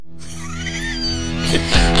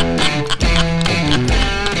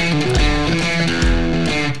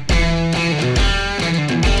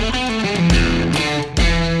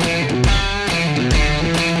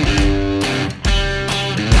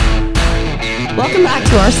Welcome back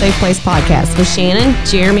to our Safe Place podcast with Shannon,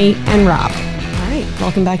 Jeremy, and Rob. All right,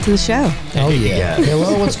 welcome back to the show. Oh, yeah.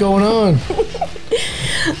 Hello, what's going on?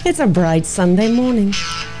 It's a bright Sunday morning.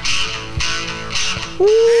 Woo.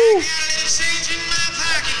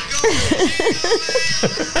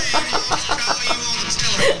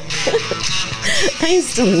 I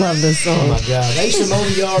used to love this song. Oh, my God. I used to mow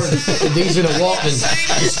the yard with these in a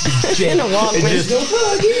Walkman. In a Walkman.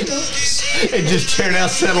 And just tearing out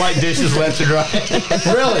satellite dishes left and right.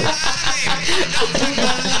 Really?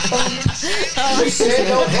 You said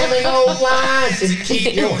don't have any old lines and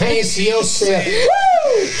keep your hands to yourself.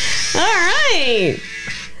 Woo! All right.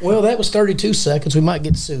 Well, that was 32 seconds. We might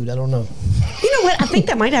get sued. I don't know. You know what? I think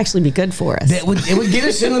that might actually be good for us. It would get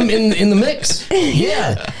us in the mix.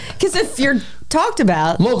 Yeah. Because if you're talked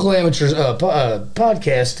about... Local amateurs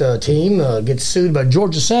podcast team gets sued by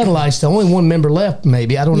Georgia Satellites. The only one member left,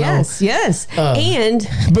 maybe. I don't know. Yes. And...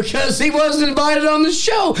 Because he wasn't invited on the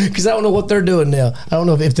show. Because I don't know what they're doing now. I don't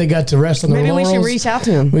know if they got to rest on their laurels. Maybe we should reach out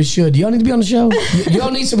to him. We should. Y'all need to be on the show?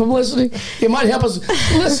 Y'all need some publicity? It might help us.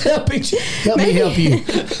 Let's help each. Help me help you.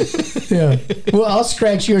 Yeah. Well, I'll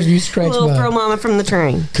scratch yours. You scratch mine. We'll throw Mama from the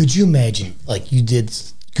train. Could you imagine, like, you did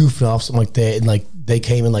goofing off something like that, and like they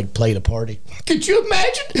came and like played a party? Could you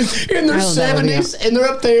imagine in their 70s and they're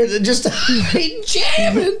up there just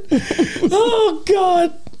jamming? Oh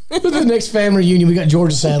God. The next family reunion, we got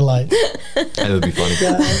Georgia Satellite. That would be funny.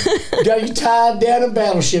 Got you tied down in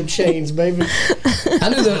battleship chains, baby. I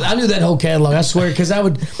knew that whole catalog. I swear, because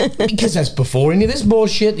that's before any of this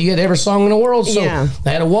bullshit. You had every song in the world, so yeah. I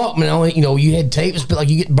had a Walkman. Only you had tapes, but like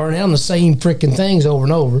you get burned out on the same freaking things over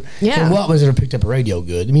and over. Yeah, and Walkmans never picked up a radio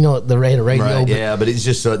good. I mean, they had a radio, right? But, yeah, but it's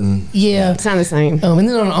just sudden. Yeah, it's not the same. And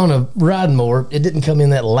then on a riding mower, it didn't come in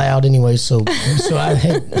that loud anyway. So I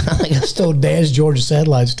think I stole Dad's Georgia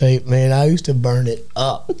Satellites tape, man. I used to burn it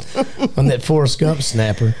up on that Forrest Gump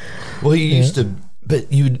snapper. Well, you used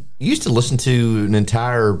to listen to an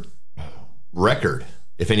entire record,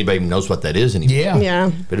 if anybody knows what that is anymore. Yeah.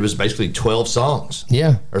 But it was basically 12 songs.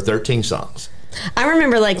 Yeah. Or 13 songs. I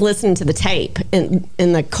remember like listening to the tape in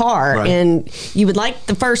the car, right. And you would like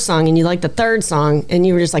the first song and you like the third song, and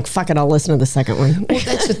you were just like, fuck it, I'll listen to the second one. Well,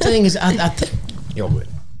 that's the thing is, I think. Yo, wait.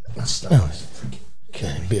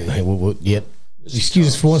 Okay. Yep. Excuse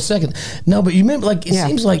us for 1 second. No, but you remember, like, it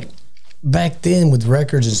seems like back then with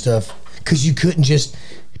records and stuff, because you couldn't just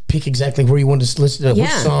pick exactly where you wanted to listen to which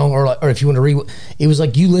song, or if you want to read. It was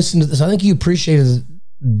like you listened to this. I think you appreciated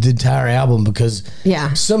the entire album because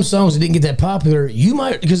some songs that didn't get that popular, you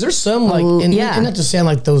might, because there's some like, and not to sound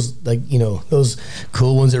like those, like, those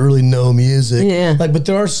cool ones that really know music. Yeah. Like, but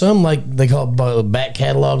there are some, like, they call it back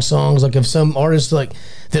catalog songs, like of some artists, like,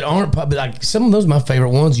 that aren't popular. Like, some of those are my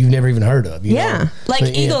favorite ones you've never even heard of. You know? Like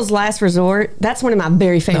Eagles' Last Resort. That's one of my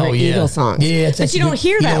very favorite Eagles songs. Yeah, but you don't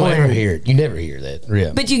hear that one. You never hear it. You never hear that.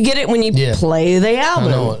 Yeah. But you get it when you play the album.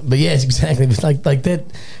 I know it. But yes, exactly. It's like that.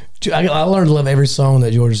 I learned to love every song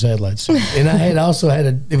that Georgia Satellite sang. And I had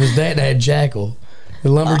it was that, and I had Jackal, the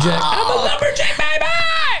lumberjack. I'm a lumberjack, baby!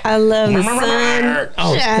 I love the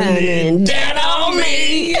sun shining down on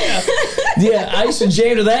me. Yeah, I used to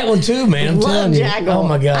jam to that one too, man. I'm telling you. Jackal. Oh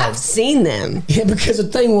my God. I've seen them. Yeah, because the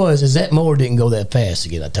thing is that mower didn't go that fast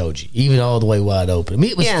again, I told you. Even all the way wide open. I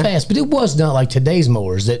mean, it was fast, but it was not like today's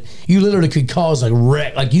mowers that you literally could cause a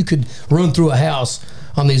wreck. Like you could run through a house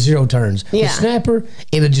on these zero turns. Yeah. The snapper,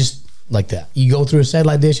 it'll just like that. You go through a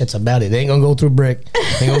satellite dish, that's about it. They ain't gonna go through a brick.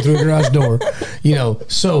 They ain't go through a garage door.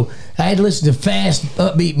 So I had to listen to fast,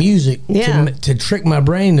 upbeat music to trick my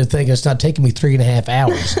brain to think it's not taking me 3.5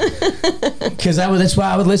 hours. Because that's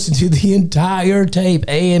why I would listen to the entire tape,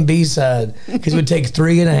 A and B side, because it would take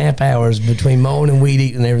 3.5 hours between mowing and weed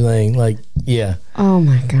eating and everything. Like, yeah. Oh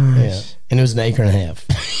my gosh. Yeah. And it was 1.5 acres.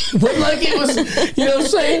 But like it was, you know what I'm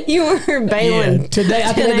saying? You were bailing. Yeah. Today,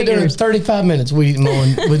 I think they're doing 35 minutes weed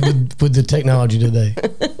mowing with the technology today.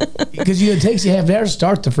 Because it takes you half an hour to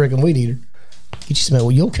start the freaking weed eater. Get you some.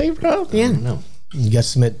 Well, you okay, bro? Yeah. No. You got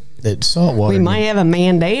some that salt water. We might have a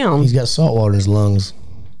man down. He's got salt water in his lungs.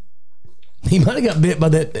 He might have got bit by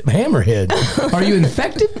that hammerhead. Are you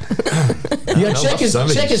infected? Yeah, check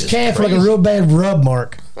his calf for like a real bad rub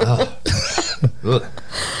mark.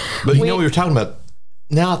 But we were talking about,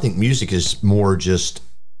 now I think music is more just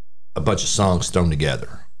a bunch of songs thrown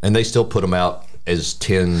together, and they still put them out as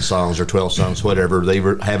 10 songs or 12 songs, whatever.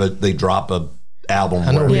 They drop a album.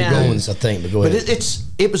 I know where you're going, I think, but go ahead. But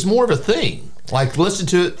it was more of a thing. Like, listen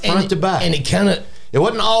to it front to back. And it kind of, It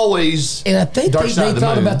wasn't always. And I think they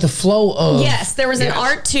thought about the flow of. Yes, there was an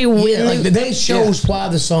art to when like they chose why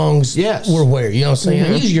the songs were where. You know what I'm saying?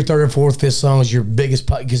 Mm-hmm. Usually your third or fourth, fifth song is your biggest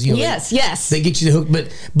because they get you the hook.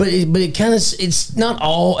 But it kind of it's not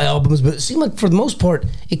all albums, but it seemed like for the most part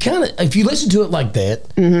it kind of if you listen to it like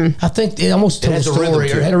that, I think it almost told a story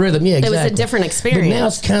or had a rhythm. Yeah, exactly. It was a different experience. But now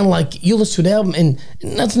it's kind of like you listen to an album and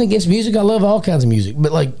nothing against music. I love all kinds of music,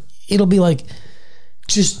 but like it'll be like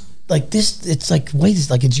just. Like this, it's like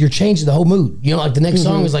you're changing the whole mood. You know, like the next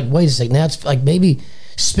song is like, wait a second, now it's like maybe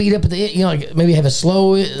speed up at the end. You know, like maybe have a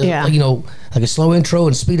slow, like a slow intro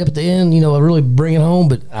and speed up at the end. You know, really bring it home.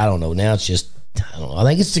 But I don't know. Now it's just, I don't know. I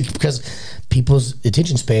think it's because people's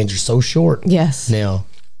attention spans are so short. Yes. Now,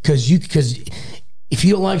 because if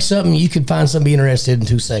you don't like something, you can find somebody interested in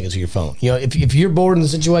 2 seconds with your phone. You know, if you're bored in the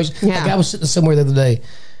situation, like I was sitting somewhere the other day.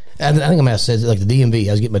 I think I might have said like the DMV.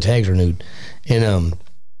 I was getting my tags renewed, and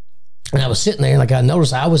I was sitting there, like I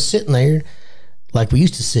noticed I was sitting there like we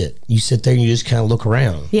used to sit. You sit there and you just kind of look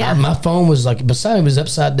around. Yeah. My phone was like, beside me, it was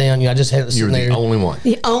upside down. You know, I just had it sitting there. You were the only one.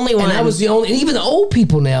 The only one. And I was the only, and even the old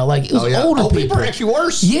people now, like it was older people. People are actually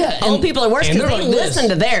worse. Yeah. Old people are worse because they listen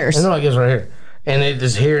to theirs. And they're like this right here. And they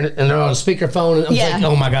just hear it, and they're on speakerphone. And I'm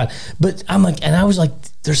like, oh my God. But I'm like, and I was like,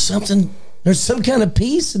 there's some kind of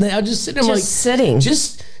peace. And I was just sitting there,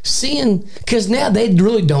 just seeing, because now they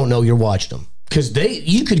really don't know you're watching them. Because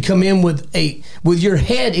you could come in with your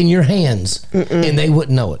head in your hands and they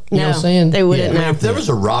wouldn't know it. You know what I'm saying? They wouldn't know. If there was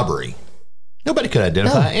a robbery, nobody could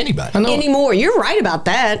identify anybody. Anymore. You're right about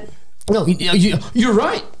that. No, you're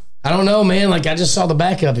right. I don't know, man. Like, I just saw the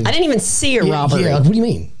back of it. I didn't even see a robbery. Yeah, what do you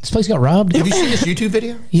mean? This place got robbed? Have you seen this YouTube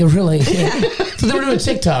video? Yeah, really. Yeah. So they were doing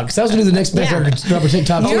TikTok. Because I was going to do the next best robber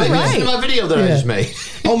TikTok. You're right. Listen to my video that I just made.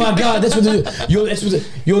 Oh, my God. That's what they do.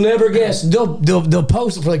 You'll never guess. They'll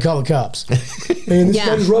post it before they call the cops. Man, this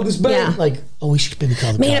guy just robbed this bank. Yeah. Like, we should maybe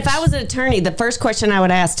call the cops. Man, if I was an attorney, the first question I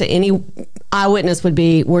would ask to any eyewitness would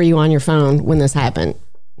be, were you on your phone when this happened?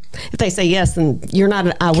 If they say yes, then you're not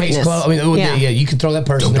an eyewitness. I mean, you can throw that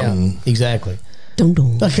person out. Exactly.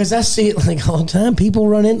 Because I see it like all the time. People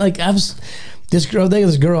run in. Like this girl,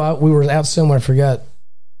 we were out somewhere, I forgot,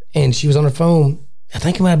 and she was on her phone. I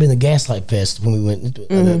think it might have been the Gaslight Fest when we went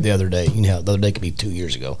the other day. You know, the other day could be 2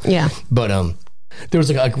 years ago. Yeah. But there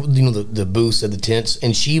was like the booths at the tents,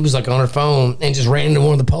 and she was like on her phone and just ran into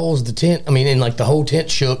one of the poles of the tent. I mean, and like the whole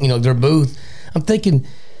tent shook. You know, their booth. I'm thinking,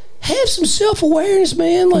 have some self-awareness,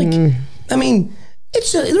 man. Like, I mean,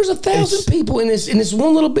 there's 1,000 people in this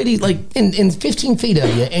one little bitty, like in 15 feet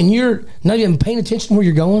of you, and you're not even paying attention to where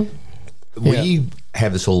you're going. We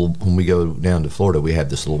have this when we go down to Florida, we have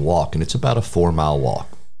this little walk, and it's about a 4-mile walk.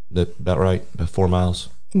 That about right? About 4 miles?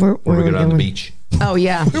 Where we go down the beach. Oh,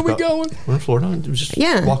 yeah. Where are we going? We're in Florida. Just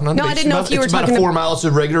walking on the beach. I didn't know if you were talking about a 4 miles.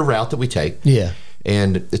 It's a regular route that we take. Yeah.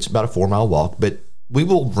 And it's about a 4-mile walk, but we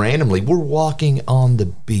will we're walking on the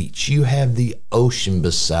beach. You have the ocean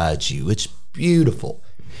beside you. It's beautiful.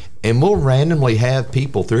 And we'll randomly have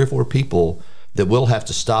people, 3 or 4 people, that will have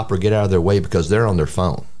to stop or get out of their way because they're on their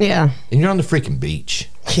phone. Yeah. And you're on the freaking beach.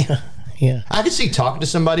 Yeah. I can see talking to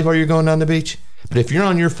somebody while you're going down the beach, but if you're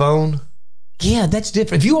on your phone. Yeah, that's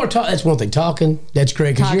different. If you want to talk, that's one thing. Talking, that's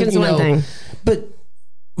great. Talking's one thing. But,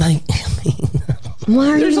 like,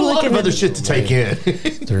 there's a lot of other shit to take in.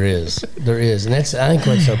 There is. And I think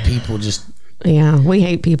that's how people just. Yeah, we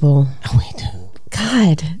hate people. We do.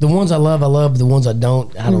 God. The ones I love. The ones I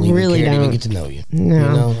don't even really care to even get to know you. No. You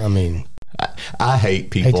know, I mean. I hate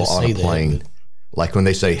people on a plane. Like when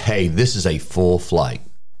they say, hey, this is a full flight,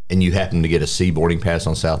 and you happen to get a C boarding pass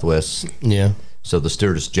on Southwest. Yeah. So the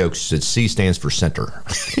stewardess jokes, said C stands for center.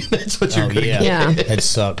 That's what you're going to get. Yeah. That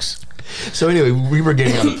sucks. So anyway, we were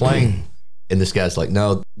getting on the plane, and this guy's like,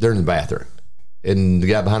 no, they're in the bathroom. And the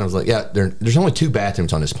guy behind him was like, yeah, there's only 2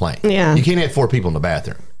 bathrooms on this plane. Yeah. You can't have 4 people in the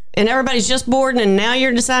bathroom. And everybody's just boarding, and now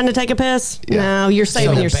you're deciding to take a piss? Yeah. No, you're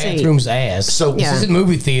saving your seat. Bathroom's ass. So this isn't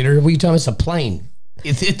movie theater. What are you talking about? It's a plane.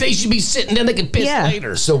 If they should be sitting down, they can piss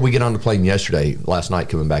later. So we get on the plane last night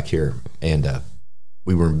coming back here, and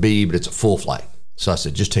we were in B, but it's a full flight. So I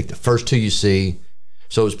said, just take the first 2 you see.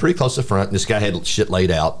 So it was pretty close to the front, and this guy had shit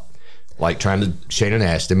laid out, like Shannon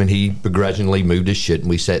asked him, and he begrudgingly moved his shit, and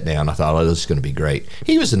we sat down. I thought, this is going to be great.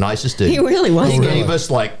 He was the nicest dude. He really was. He gave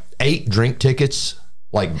us like 8 drink tickets.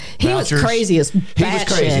 Like he vouchers. Was crazy as He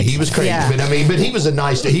was crazy. Yeah. But he was a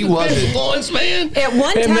nice dude. He was influence, man. At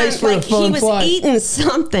one time, like he was eating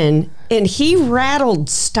something and he rattled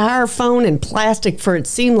styrofoam and plastic for it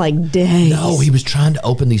seemed like days. No, he was trying to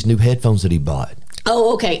open these new headphones that he bought.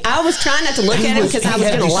 Oh, okay. I was trying not to look at him because I was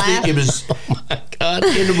going to laugh. It was, oh my God.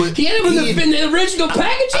 He had him in the original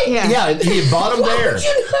packaging? Yeah, he had bought them there.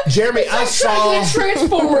 Jeremy, I saw a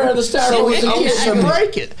transformer out of the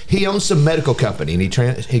styrofoam. He owns some medical company, and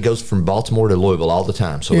he goes from Baltimore to Louisville all the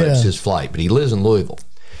time, so that's his flight. But he lives in Louisville.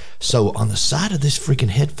 So on the side of this freaking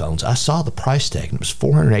headphones, I saw the price tag, and it was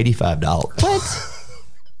 $485. What?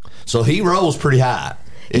 So he rolls pretty high.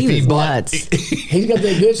 He was nuts. He's got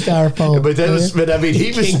that good styrofoam. But I mean,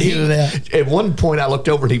 he was. At one point, I looked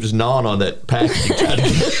over and he was gnawing on that packaging.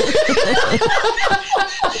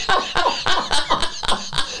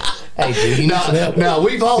 Hey, dude, now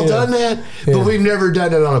we've all done that, but we've never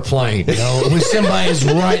done it on a plane. No, when somebody is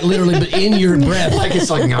literally, but in your breath, like it's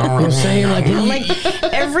like, you know what I'm saying, like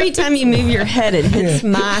every time you move your head, it hits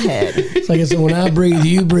my head. It's like I said, when I breathe,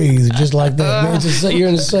 you breathe, just like that. Man, you're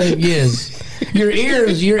in the same. Yes. Your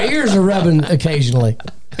ears are rubbing occasionally.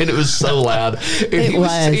 And it was so loud.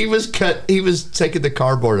 And he was taking the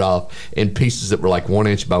cardboard off in pieces that were like 1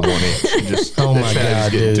 inch by 1 inch. Just, oh my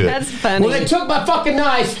God, dude. That's funny. Well, they took my fucking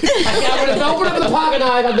knife. I would have opened up the pocket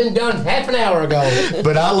knife. I've been done half an hour ago.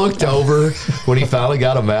 But I looked over when he finally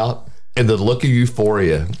got them out. And the look of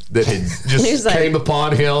euphoria that had just came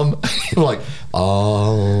upon him, like,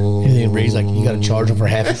 oh. And then Reed's like, you got to charge him for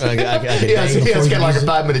half. It's got like a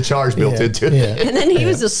 5-minute charge built into it. Yeah. And then he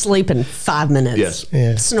was asleep in 5 minutes. Yes.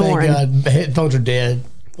 Yeah. Snoring. Thank God, headphones are dead.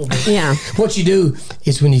 Yeah. What you do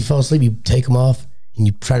is when you fall asleep, you take them off. And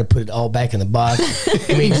you try to put it all back in the box.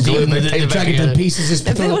 I mean, try to get the pieces.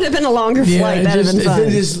 If it would have been a longer flight, that would have been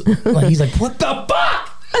fun. Like, he's like, what the fuck?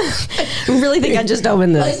 I really think I just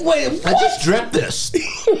opened this. Like, wait, I just dreamt this.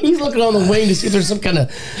 He's looking on the wing to see if there's some kind of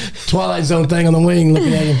Twilight Zone thing on the wing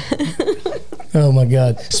looking at him. Oh my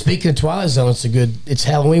God. Speaking of Twilight Zone, it's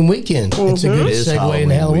Halloween weekend. Mm-hmm. It's a good segue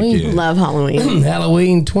into Halloween. Weekend. Love Halloween.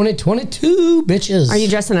 Halloween 2022, bitches. Are you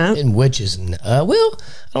dressing up? And witches. Well, I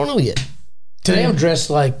don't know yet. Today I'm dressed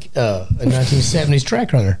like a 1970s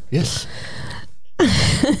track runner. Yes.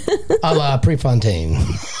 A la Prefontaine.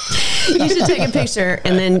 You should take a picture,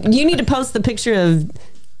 and then you need to post the picture of,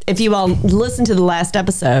 if you all listen to the last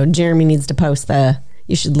episode, Jeremy needs to post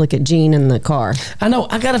you should look at Gene in the car. I know.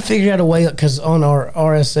 I got to figure out a way, because on our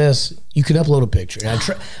RSS, you can upload a picture. And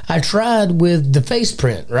I tried with the face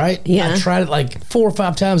print, right? Yeah. I tried it like 4 or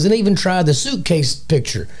 5 times, and even tried the suitcase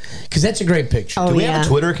picture, because that's a great picture. Do we have a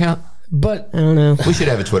Twitter account? But I don't know. We should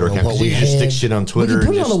have a Twitter account, because you just stick shit on Twitter. We can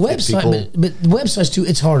put it on the website, but the websites too,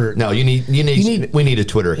 it's harder. No, we need a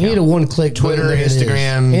Twitter account. You need a one-click Twitter,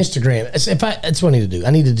 Instagram. That's what I need to do.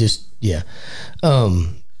 I need to just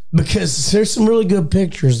because there's some really good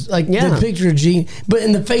pictures, like the picture of Gene, but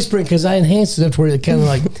in the face print, because I enhanced it up to where it kind of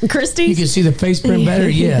like Christie's. You can see the face print better.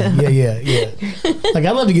 Yeah. Like,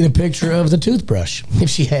 I'd love to get a picture of the toothbrush if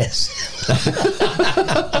she has.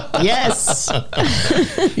 Yes.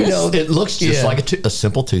 It looks just like a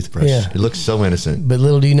simple toothbrush. Yeah. It looks so innocent. But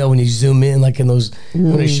little do you know, when you zoom in, like in those,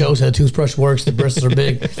 when it shows how a toothbrush works, the bristles are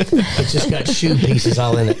big. It's just got shoe pieces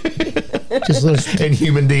all in it. Just little and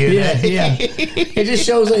human DNA. Yeah. It just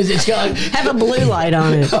shows. It's got like, have a blue light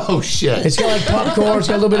on it. Oh shit! It's got like popcorn. It's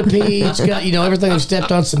got a little bit of pee. It's got everything. I've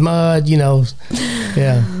stepped on some mud.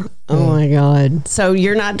 Yeah. Oh my God! So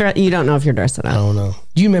you're not you don't know if you're dressing up. I don't know.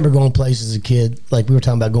 Do you remember going places as a kid? Like, we were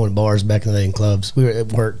talking about going to bars back in the day in clubs. We were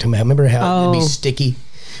at work. Remember how it'd be sticky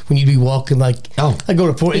when you'd be walking, like, I go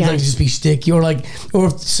to Fort, it'd like just be sticky, or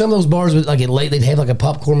if some of those bars would, like, at late, they'd have like a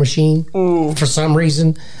popcorn machine for some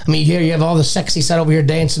reason. I mean, you have all the sexy side over here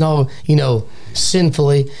dancing all,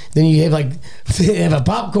 sinfully. Then you have they have a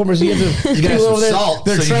popcorn machine. You have the people over there, salt,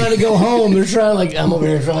 they're trying to go home. They're trying, I'm over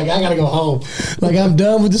here trying, I gotta go home. Like, I'm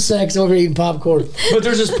done with the sex, over here eating popcorn. But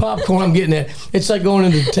there's this popcorn I'm getting at. It's like going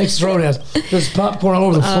into Texas Roadhouse. There's popcorn all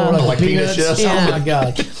over the floor, like peanuts. Yeah. Oh my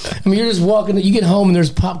God. I mean, you're just walking, you get home and there's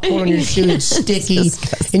popcorn on your shoe, it's sticky,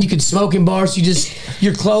 and you can smoke in bars.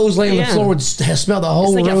 Your clothes laying on the floor would smell the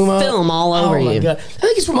whole room up. It's like a film all over you. Oh my God. I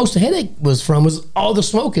think it's where most of the headache was all the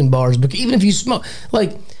smoking bars. Because even if you smoke,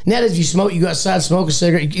 like, nowadays if you smoke, you go outside, smoke a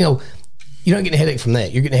cigarette, you're not getting a headache from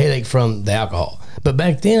that. You're getting a headache from the alcohol. But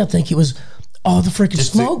back then, I think it was all the freaking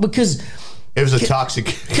smoke, because it was a toxic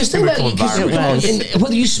chemical environment. And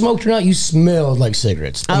whether you smoked or not, you smelled like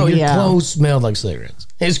cigarettes. Your clothes smelled like cigarettes.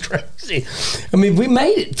 It's crazy. I mean, we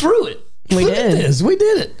made it through it. We did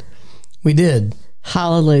it. We did.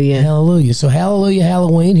 Hallelujah. So hallelujah,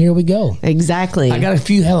 Halloween. Here we go. Exactly. I got a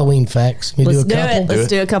few Halloween facts. Let's do it. Let's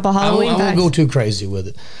do a couple Halloween facts. I won't go too crazy with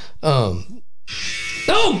it.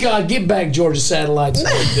 Oh God, get back Georgia Satellites.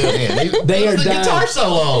 They are dying. Guitar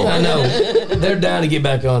solo. I know. They're dying to get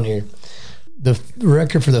back on here. The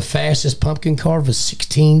record for the fastest pumpkin carved was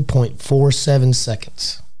 16.47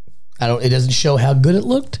 seconds. It doesn't show how good it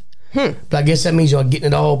looked, but I guess that means you're getting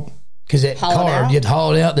it all because it carved. You'd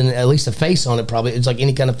haul it out, then at least a face on it. Probably it's like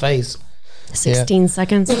any kind of face. 16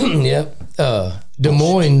 seconds. Yep. Des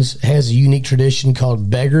Moines has a unique tradition called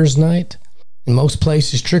Beggar's Night. In most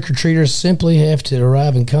places, trick-or-treaters simply have to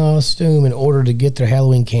arrive in costume in order to get their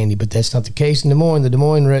Halloween candy, but that's not the case in Des Moines. The Des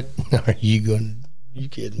Moines Are you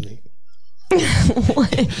kidding me?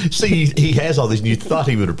 See, he has all these, and you thought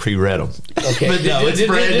he would have pre-read them. Okay. But no, it's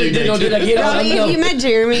brand new. Did I get all no, you met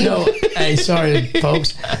Jeremy. No. Hey, sorry,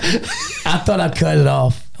 folks. I thought I cut it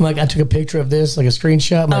off. I took a picture of this, like a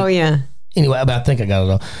screenshot. Oh, yeah. Anyway, I think I got it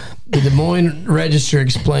all. The Des Moines Register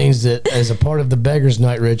explains that as a part of the Beggar's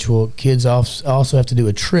Night ritual, kids also have to do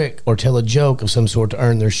a trick or tell a joke of some sort to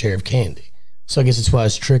earn their share of candy. So I guess that's why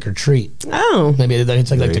it's trick or treat. Oh. Maybe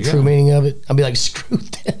it's like the true meaning of it. I'll be like, screw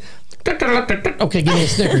that. Okay, give me a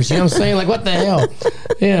Snickers. You know what I'm saying? Like, what the hell?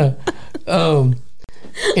 Yeah.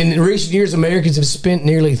 In recent years, Americans have spent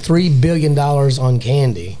nearly $3 billion on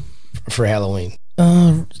candy for Halloween.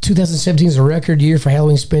 2017 is a record year for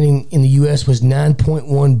Halloween spending in the U.S. was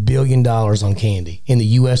 $9.1 billion on candy in the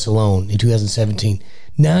U.S. alone in 2017.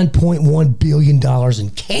 $9.1 billion in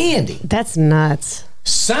candy. That's nuts.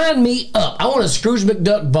 Sign me up. I want a Scrooge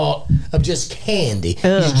McDuck vault of just candy.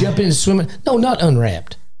 Just jumping and swimming. No, not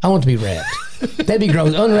unwrapped. I want it to be wrapped. That'd be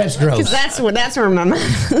gross. Unwrapped's gross. Because that's where my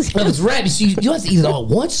mouth is. No, if it's wrapped, you don't have to eat it all at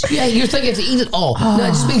once. Yeah, you're thinking you have to eat it all. No, it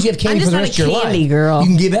just means you have candy for the rest of your life. I'm just not a candy girl. You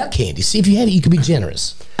can give out candy. See, if you had it, you could be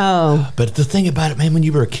generous. Oh. But the thing about it, man, when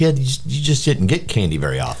you were a kid, you just didn't get candy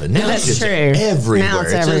very often. Now that's it's true. Everywhere. Now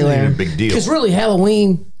it's everywhere. A big deal. Because really,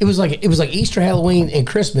 Halloween, it was like Easter, Halloween, and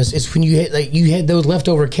Christmas. It's when you had those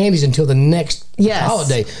leftover candies until the next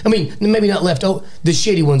holiday. I mean, maybe not leftover. The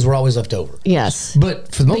shitty ones were always left over. Yes.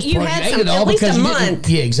 But for the most part, you ate it all because you had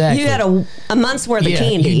yeah, exactly. You had a month's worth of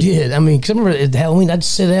candy. You did. I mean, because I remember at Halloween, I'd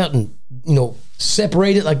sit out and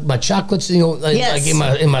separate it like my chocolates, like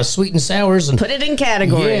in my sweet and sours, and put it in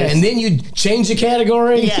categories. Yeah, and then you'd change the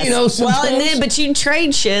category. Yes. Sometimes. But you'd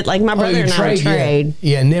trade shit like my brother and I would trade.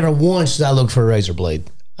 Yeah, never once did I look for a razor blade.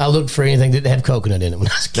 I looked for anything that didn't have coconut in it when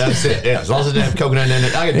I was a kid. That's it. Yeah, as long as it didn't have coconut in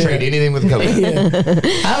it, I can trade anything with coconut.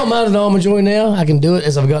 I don't mind an almond joy now. I can do it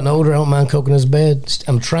as I've gotten older. I don't mind coconuts bad.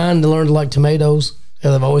 I'm trying to learn to like tomatoes.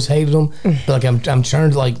 I've always hated them, but I'm trying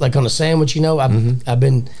to like on a sandwich. I've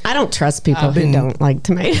been. I don't trust people who don't like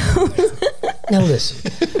tomatoes. Now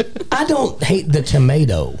listen, I don't hate the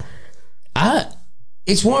tomato.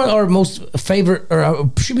 It's one of our most favorite, or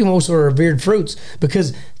should be most of our revered fruits,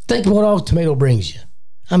 because think of what all tomato brings you.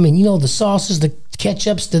 I mean, the sauces, the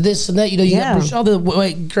ketchups, the this and that. You got all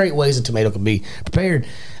the great ways a tomato can be prepared.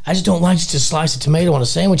 I just don't like just a slice of tomato on a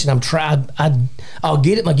sandwich, and I'll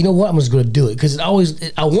get it. Like, you know what? I'm just going to do it because I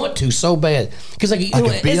want to so bad. Because is it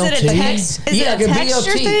a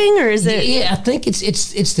texture thing, or is it? Yeah, I think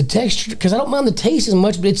it's the texture, because I don't mind the taste as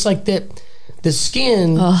much, but it's like that the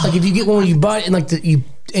skin. Like if you get one where you bite it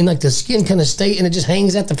and the skin kind of stay and it just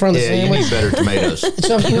hangs at the front of the sandwich. You need better tomatoes.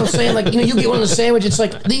 So you know what I'm saying? Like, you get one on the sandwich, it's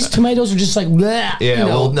like these tomatoes are just like blah. Yeah,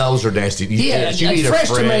 well, those are nasty. You need fresh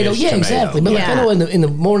tomato. Yeah, exactly. But like I know in the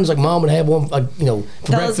mornings, like mom would have one for those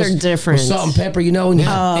breakfast. Are different. With salt and pepper, and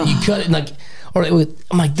you cut it and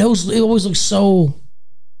I'm like those. It always looks so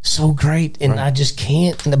great, and I just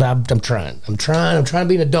can't. But I'm trying to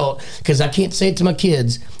be an adult, because I can't say it to my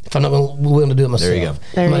kids if I'm not willing to do it myself.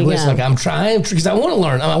 There you go. I'm trying, because I want to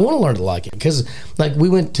learn. I want to learn to like it, because like we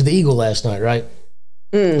went to the Eagle last night, right?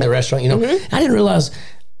 That restaurant, I didn't realize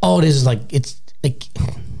all it is like it's like.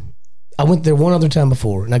 I went there one other time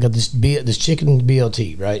before, and I got this chicken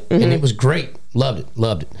BLT, right? And it was great. Loved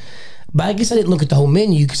it. But I guess I didn't look at the whole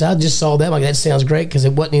menu, because I just saw that. Like, that sounds great, because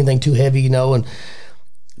it wasn't anything too heavy, But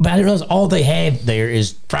I didn't realize all they had there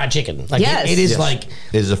is fried chicken. Like it is like it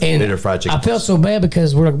is a bit of fried chicken. I felt so bad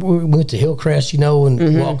because we went to Hillcrest,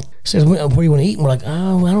 and walked. Says, where do you want to eat? And we're like,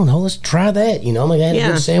 oh, I don't know. Let's try that. I'm like, I had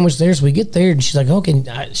a good sandwich there. So we get there, and she's like,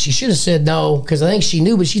 okay. She should have said no, because I think she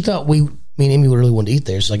knew, but she thought me and Amy really wanted to eat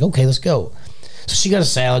there. She's like, okay, let's go. So she got a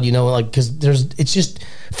salad, because it's just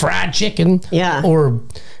fried chicken, or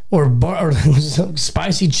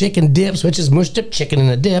spicy chicken dips, which is mushed up chicken in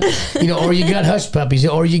a dip, or you got hush puppies,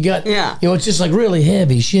 or you got, it's just like really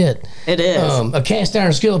heavy shit. It is. A cast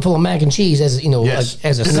iron skillet full of mac and cheese as like,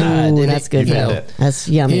 as a side. Ooh, that's good. That's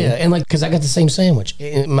yummy. Yeah, and because I got the same sandwich.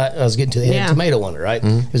 I was getting to the tomato on it, right?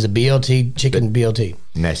 It was a BLT, chicken BLT.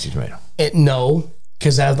 Nasty tomato. No.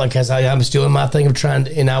 Because I'm still in my thing of trying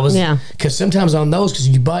to, and I was, because sometimes on those, because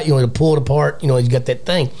you bite, to pull it apart, you got that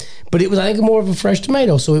thing. But it was, I think, more of a fresh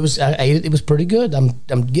tomato. So I ate it. It was pretty good.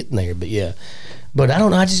 I'm getting there, but yeah. But I don't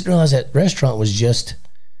know. I just realized that restaurant was just,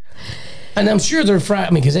 and I'm sure their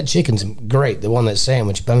fried, because that chicken's great, the one that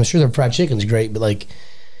sandwich, but I'm sure their fried chicken's great, but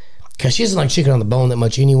because she doesn't like chicken on the bone that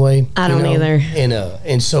much anyway. I don't either.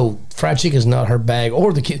 And so fried chicken's not her bag,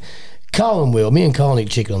 or the kid. Colin will. Me and Colin eat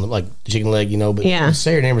chicken on the chicken leg, but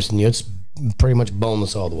Sarah and Emerson, it's pretty much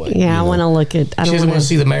boneless all the way. Yeah, I want to look at. She doesn't want to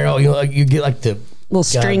see the marrow. You get like the little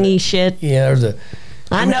stringy shit. Yeah, or the.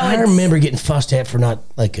 I remember getting fussed at for not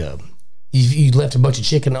you left a bunch of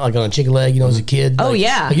chicken on a chicken leg, as a kid. Oh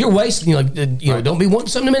yeah, you're wasting. Don't be wanting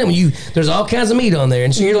something in a minute when there's all kinds of meat on there,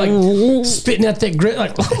 and so you're spitting out that grit.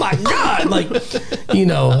 Oh my god,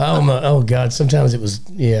 oh god. Sometimes it was.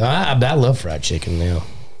 Yeah, I love fried chicken now.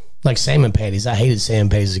 Like salmon patties. I hated salmon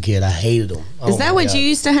patties as a kid. I hated them. Is that what you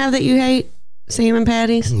used to have that you hate? Salmon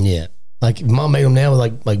patties? Yeah. Like Mom made them now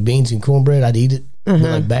with like beans and cornbread. I'd eat it. But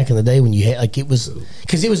like back in the day when you had it was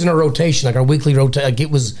because it was in a rotation, like our weekly rotation. Like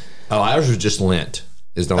it was. Oh, ours was just Lent.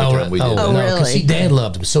 Is the only time we did. Oh, really? Because Dad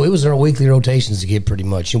loved them, so it was in our weekly rotations as a kid, pretty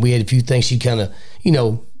much. And we had a few things she'd kind of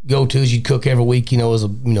go tos you'd cook every week, as a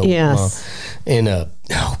yes.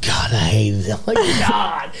 Oh God, I hated it. Oh my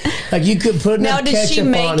God, like you couldn't put enough ketchup on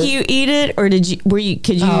it. Now, did she make you eat it, or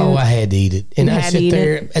could you? Oh, I had to eat it, and I sit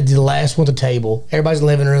there at the last one at the table. Everybody's in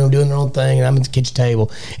the living room doing their own thing, and I'm at the kitchen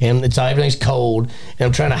table, and everything's cold, and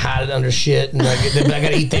I'm trying to hide it under shit, and I got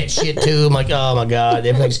to eat that shit too. I'm like, oh my God,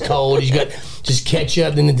 everything's cold. You got just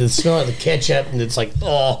ketchup, and then the smell of the ketchup, and it's like,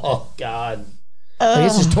 oh God.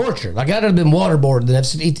 This is torture. Like I'd have been waterboarded and have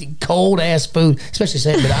to eat cold ass food, especially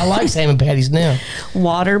salmon. But I like salmon patties now.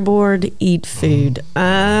 Waterboard, eat food.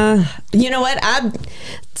 You know what? I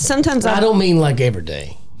don't mean like every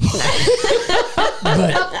day.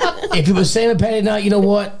 But if it was salmon patty night, you know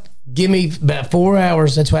what? Give me about 4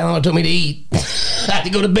 hours. That's how long it took me to eat. I had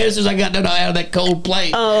to go to bed as soon as I got done out of that cold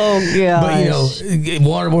plate. Oh God! But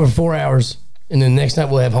waterboard for 4 hours. And then next night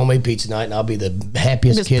we'll have homemade pizza night, and I'll be the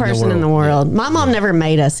happiest kid person in the world. Yeah. My mom never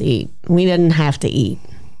made us eat. We didn't have to eat.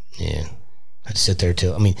 Yeah, I'd sit there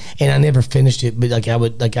too. And I never finished it, but I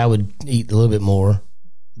would eat a little bit more,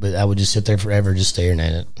 but I would just sit there forever, just staring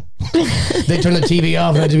at it. They turn the TV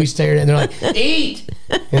off, and I'd just be staring at it. And they're like, "Eat!"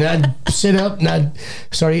 And I'd sit up, and I'd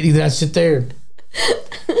start eating. Then I'd sit there.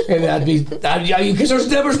 And because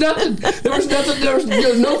there was nothing. There was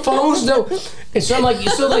no phones, no. And so I'm like,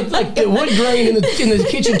 like the wood grain in the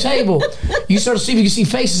kitchen table. You start to see if you can see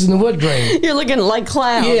faces in the wood grain. You're looking like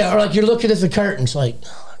clouds. Yeah, or like you're looking at the curtains, like,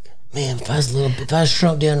 man, if I was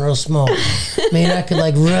shrunk down real small, man, I could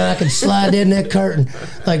run, I could slide in that curtain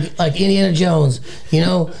like Indiana Jones, Eat!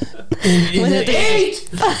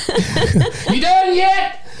 You done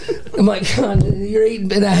yet? I'm like, God, you're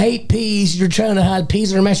eating, and I hate peas. You're trying to hide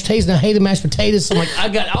peas or mashed potatoes, and I hate mashed potatoes. So I'm like, I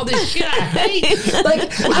got all this shit I hate.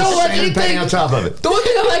 Like, I don't like anything on top of it. The one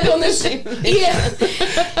thing I like on this, Here,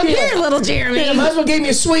 little Jeremy. Yeah, might as well give me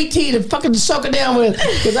a sweet tea to fucking soak it down with,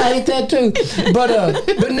 because I hate that too. But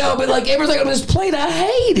like everything on this plate, I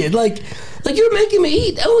hated. Like you're making me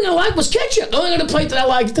eat. The only thing I liked was ketchup. The only thing on the plate that I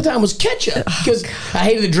liked at the time was ketchup. Because I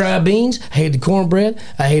hated the dry beans, I hated the cornbread,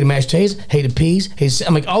 I hated mashed potatoes, hated peas,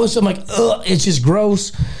 I'm like, all this stuff, I'm like, ugh, it's just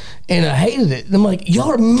gross. And I hated it. And I'm like,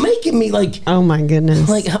 y'all are making me like... Oh my goodness.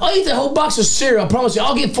 Like, I'll eat the whole box of cereal. I promise you,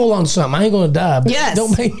 I'll get full on something. I ain't going to die. But yes.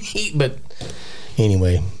 Don't make me eat, but...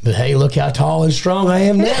 Anyway, but hey, look how tall and strong I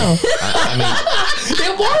am now.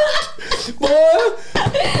 It worked, boy.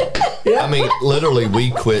 Yeah. Literally,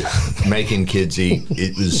 we quit making kids eat.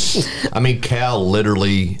 It was, Cal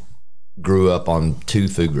literally grew up on 2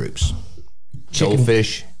 food groups: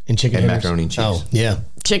 goldfish and chicken and macaroni and cheese. Oh, yeah.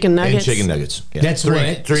 Chicken nuggets. And chicken nuggets. Yeah. That's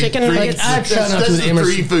right. Chicken nuggets. I try not to. That's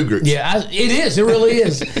 3 food groups. Yeah, it is. It really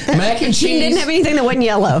is. Mac and cheese. She didn't have anything that wasn't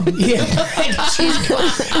yellow. Yeah, mac and cheese.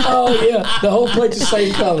 Oh yeah, the whole plate's the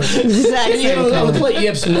same color. Exactly. And you have on the plate. You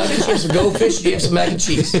have some nuggets, you have some goldfish, you have some mac and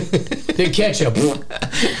cheese. Then ketchup.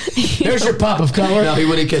 There's your pop of color. No, he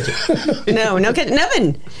wouldn't ketchup. No ketchup,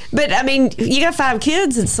 nothing. But you got 5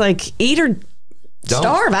 kids. It's like eat or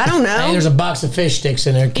starve. I don't know. Hey, there's a box of fish sticks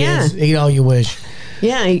in there, kids. Yeah. Eat all you wish.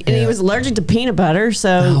 Yeah, and he was allergic to peanut butter,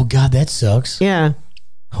 so... Oh, God, that sucks. Yeah.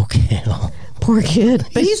 Okay. Poor kid.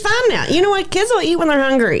 But he's fine now. You know what? Kids will eat when they're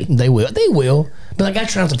hungry. They will. But, I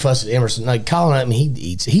try not to fuss at Emerson. Colin, he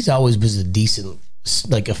eats. He's always been a decent,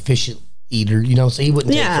 efficient eater, so he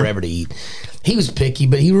wouldn't take forever to eat. He was picky,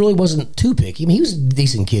 but he really wasn't too picky. He was a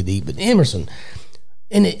decent kid to eat. But Emerson...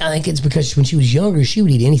 And I think it's because when she was younger, she would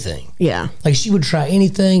eat anything. Yeah. Like she would try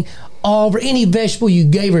anything. all over any vegetable you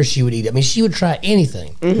gave her, she would eat. I mean, she would try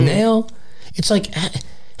anything. Now, it's like,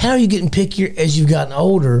 how are you getting pickier as you've gotten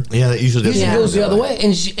older? Yeah, that usually goes the other way.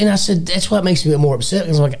 And I said, that's what makes me more upset.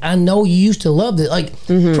 Because like, I know you used to love it. Like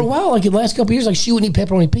for a while, like the last couple of years, like she wouldn't eat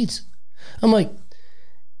pepperoni pizza. I'm like,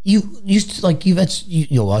 you used to like you love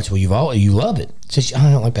it. So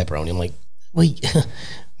I don't like pepperoni. I'm like, well,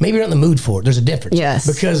 maybe you're not in the mood for it. There's a difference.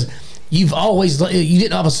 Yes, because you've always you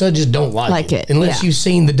didn't all of a sudden just don't like it unless you've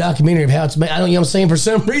seen the documentary of how it's made. I don't know. I'm saying for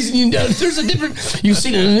some reason you know there's a different. You've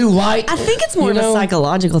seen it in a new light. I think it's more of a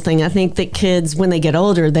psychological thing. I think that kids when they get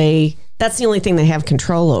older that's the only thing they have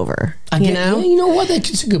control over. You know what?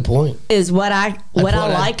 That's a good point. Is what I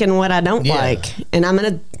like and what I don't like, and I'm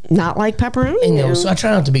gonna not like pepperoni. So I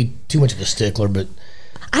try not to be too much of a stickler, but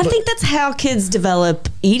I think that's how kids develop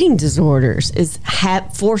eating disorders: is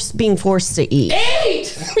being forced to eat.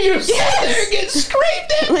 You're sitting there getting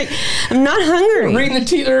screamed at. Like, I'm not hungry. Reading the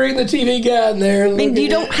TV guide in there. I mean, you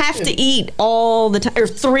don't have to eat all the time, or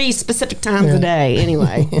 3 specific times a day.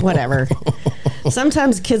 Anyway, whatever.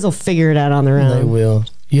 Sometimes kids will figure it out on their own. They will.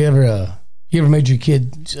 You ever made your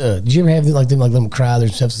kid? Did you ever have them cry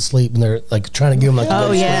themselves to sleep and they're like trying to give them like?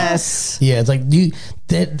 Oh yes. Yeah, it's like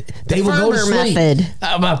they will go to sleep. Method.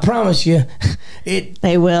 I promise you,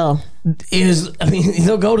 they will.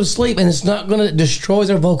 They'll go to sleep and it's not going to destroy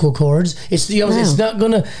their vocal cords. It's it's not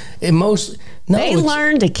going to They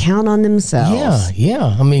learn to count on themselves.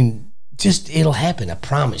 Yeah. I mean, it'll happen. I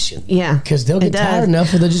promise you. Yeah, because they'll get tired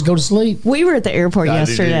enough where they'll just go to sleep. We were at the airport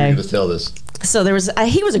yesterday. You're going to tell this. So there was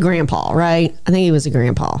he was a grandpa, right? I think he was a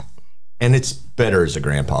grandpa. And it's better as a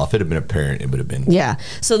grandpa. If it had been a parent, it would have been. Yeah.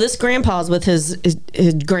 So this grandpa's with his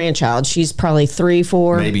grandchild. She's probably 3,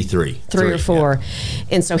 4. Maybe 3. 3 or 4. Yeah.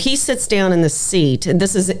 And so he sits down in the seat. And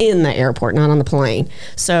this is in the airport, not on the plane.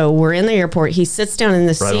 So we're in the airport. He sits down in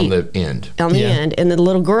the seat. Right on the end. On the end. And the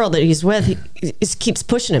little girl that he's with, he keeps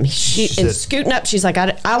pushing him. And scooting up, she's like,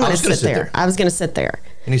 I want to sit there. I was going to sit there.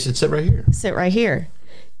 And he said, sit right here. Sit right here.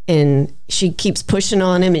 And she keeps pushing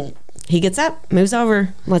on him, and he gets up, moves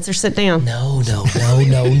over, lets her sit down. No.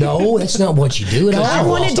 That's not what you do at all. I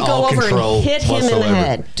wanted to go over and hit him in the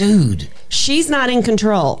head. Dude. She's not in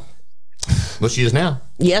control. Well, she is now.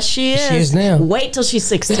 Yes, she is. She is now. Wait till she's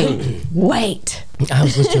 16. Wait. I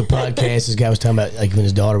was listening to a podcast. This guy was talking about like when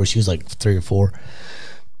his daughter she was like 3 or 4.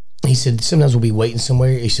 He said, sometimes we'll be waiting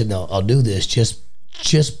somewhere. He said, no, I'll do this just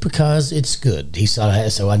because it's good. He said,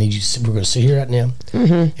 so I need you we're going to sit here right now,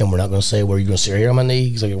 and we're not going to say where you're going to sit here on my knee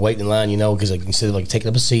because like you're waiting in line, because like instead of like taking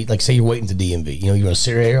up a seat, like say you're waiting to DMV, you're going to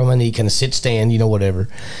sit right here on my knee, kind of sit, stand, whatever,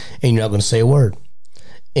 and you're not going to say a word.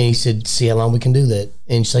 And he said, see how long we can do that.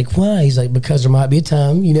 And she's like, why? He's like, because there might be a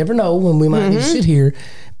time, you never know, when we might need to sit here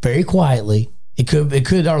very quietly. It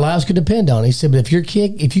could our lives could depend on it. He said, but if you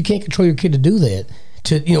can't control your kid to do that,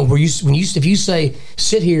 if you say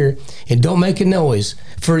sit here and don't make a noise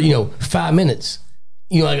for 5 minutes,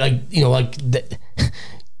 that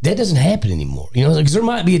doesn't happen anymore. Because there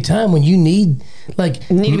might be a time when you need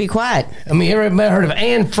to be quiet. I mean, everybody heard of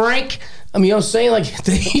Anne Frank? I mean, I'm saying like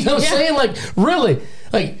saying like really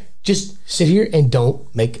like just sit here and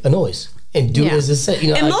don't make a noise and do it as I said.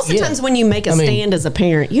 And most of the times when you make a stand as a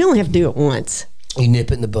parent, you only have to do it once. You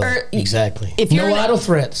nip it in the butt. Exactly. If no idle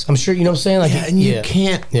threats. I'm sure you know what I'm saying. Like, and you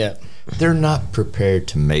can't. Yeah. They're not prepared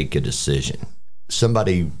to make a decision.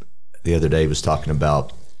 Somebody the other day was talking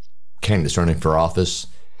about candidates running for office,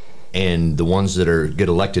 and the ones that get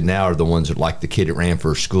elected now are the ones that like the kid that ran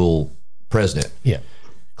for school president. Yeah.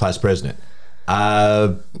 Class president.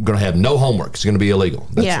 I'm going to have no homework. It's going to be illegal.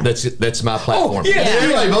 That's my platform.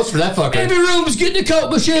 Everybody votes for that fucker. Every room's getting a Coke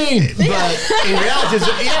machine. But in reality,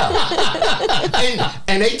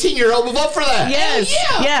 an 18-year-old will vote for that. Yes.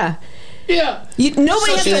 Yeah.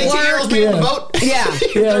 Nobody has to work. 18-year-olds be able to vote?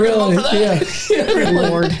 Yeah, really. Vote for that? Yeah.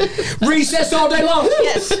 Lord. Recess all day long.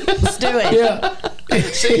 Yes. Let's do it. Yeah.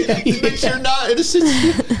 See, but you're not.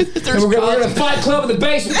 We're going to Fight Club in the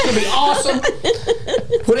basement. It's going to be awesome.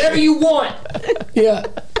 Whatever you want. Yeah.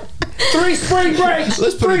 3 spring breaks.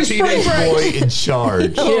 Let's put a teenage boy in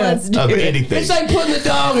charge of anything. It's like putting the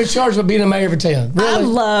dog in charge of being a mayor of a town. Really? I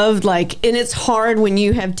loved and it's hard when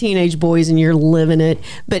you have teenage boys and you're living it,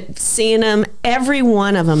 but seeing them, every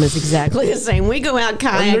one of them is exactly the same. We go out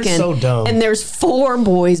kayaking, they're so dumb. And there's 4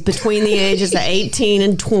 boys between the ages of 18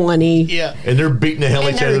 and 20. Yeah, and they're beating the hell out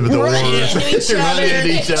of each other with the oars. Trying to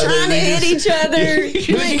hit each other.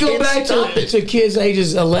 You go back to kids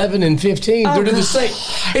ages 11 and 15. They're the same.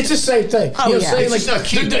 It's the same thing. Oh, you know yeah. what I'm saying? It's not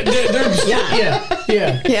cute.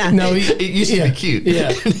 Yeah. No, it used to be cute.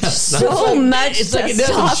 Yeah. So much It's like it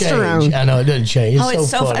doesn't testosterone. change. I know it doesn't change. It's It's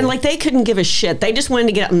so fun. funny. Like they couldn't give a shit. They just wanted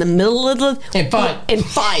to get out in the middle of the And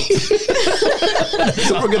fight.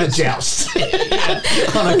 We're gonna joust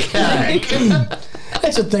on a keg.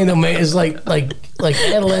 That's the thing, though, man. Is like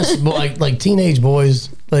adolescent, like teenage boys.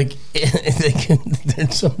 Like they're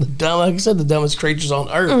some of the dumb. Like I said, the dumbest creatures on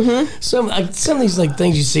earth. Mm-hmm. Some of these like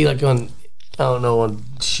things you see like on on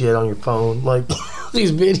shit on your phone, like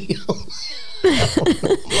these videos.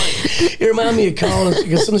 It reminded me of Colin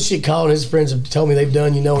because some of the shit Colin and his friends have told me they've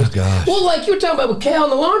done. Oh gosh. Well, like you were talking about with Cal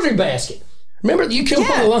in the laundry basket. Remember you come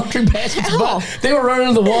from the laundry basket? They were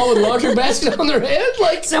running the wall with a laundry basket on their head.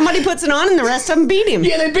 Like somebody puts it on and the rest of them beat him.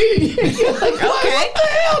 Yeah, they beat him. You're like, okay. What the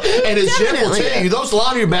hell, dude? And as Jeff will tell you, those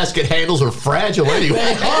laundry basket handles are fragile anyway.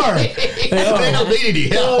 They are. They don't need any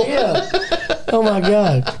help. Oh yeah. Oh my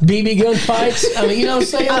God. BB gun fights. I mean, you know what I'm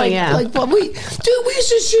saying? Oh, yeah. Like what we used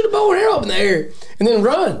to shoot a bow and arrow up in the air and then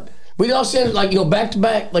run. We'd all stand back to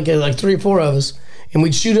back, like 3 or 4 of us. And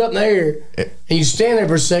we'd shoot up in the air, and you stand there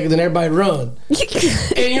for a second, then everybody'd run.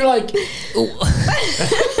 And you're like, and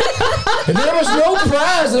there was no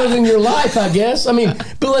prize other than your life, I guess. I mean,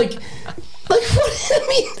 but like what? I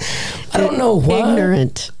mean, I don't know why.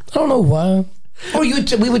 Ignorant. I don't know why. Or we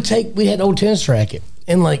had an old tennis racket,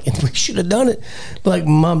 and we should have done it. But like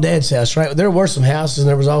Mom and Dad's house, right? There were some houses, and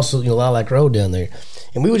there was also Lilac Road down there,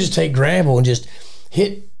 and we would just take gravel and just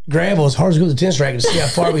hit gravel as hard as we could with the tennis racket to see how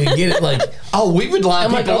far we could get it. We would line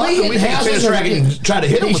people up and we'd take a tennis racket and try to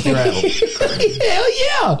hit them with gravel. Hell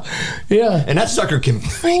yeah. And that sucker can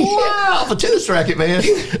fly off a tennis racket, man.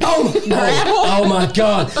 Oh my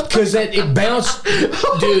God. Because it bounced.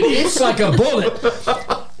 Dude, it's like a bullet.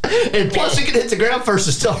 And plus, you can hit the ground first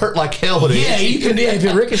and still hurt like hell with it. Yeah, you can. Yeah, if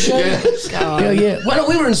it ricochets. Hell yeah. Well,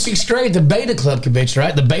 we were in 6th grade, the Beta Club convention,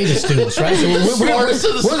 right? The Beta students, right? So we're the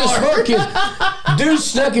smart kids. Dude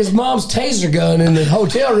snuck his mom's taser gun in the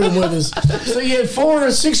hotel room with us. So you had 4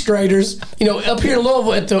 6th graders, up here in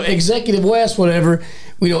Louisville at the Executive West, whatever.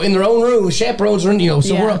 In their own room, chaperones are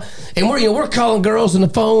we're calling girls on the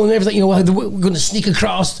phone and everything. We're going to sneak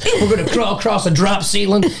across. We're going to crawl across a drop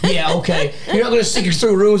ceiling. Yeah, okay. You're not going to sneak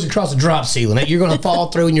through rooms across a drop ceiling. You're going to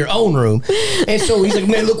fall through in your own room. And so he's like,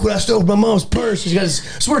 man, look what I stole from my mom's purse.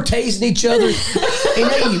 So we're tasing each other.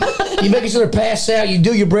 And then you make each other pass out. You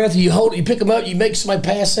do your breath. And you pick them up. You make somebody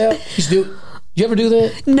pass out. Did you ever do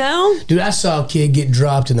that? No. Dude, I saw a kid get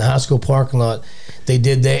dropped in the high school parking lot. They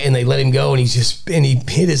did that and they let him go and he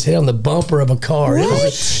hit his head on the bumper of a car. It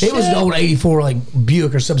was an old '84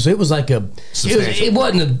 Buick or something. So it was like it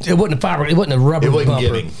wasn't a rubber bumper.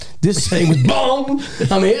 Giving. This thing was boom.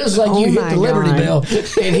 I mean, it was like you hit the Liberty Bell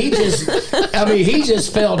and he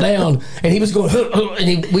just fell down and he was going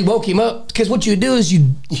and we woke him up because what you do is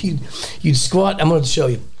you'd squat. I'm going to show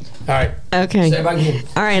you. All right. Okay. So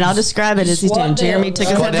all right, I'll describe it as he's doing. Jeremy took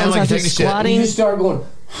his headphones off. He's squatting. You just start going.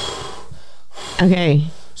 Okay.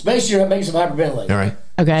 So make sure you're making some hyperventilate. All right.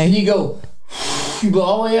 Okay. Then you go, you blow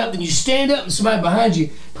all the way up, then you stand up and somebody behind you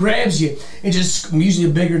grabs you and I'm usually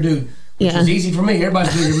a bigger dude. Which is easy for me.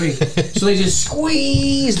 Everybody's bigger than me. So they just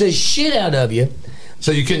squeeze the shit out of you.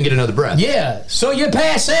 So you couldn't get another breath. Yeah. So you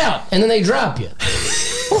pass out and then they drop you.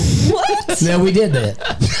 What? No, we did that.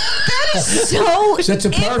 That is so that's a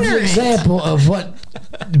perfect example of what.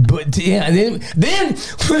 But yeah, and then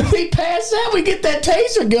when we pass out, we get that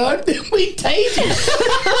taser gun. Then we tase it.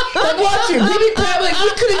 Watch it. We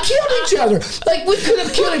could have killed each other. We could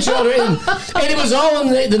have killed each other, and it was all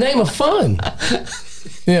in the name of fun.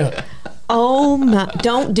 Yeah. Oh my!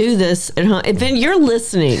 Don't do this at home. If you're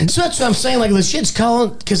listening, so that's what I'm saying. The shit's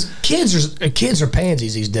calling because kids are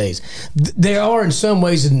pansies these days. They are in some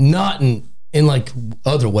ways, and not in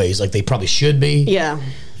other ways, they probably should be. Yeah.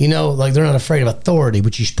 They're not afraid of authority,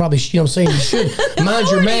 but you should probably, you should mind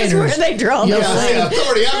your manners. Where they draw authority.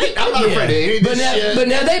 I'm not afraid of anything. But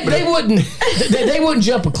now they wouldn't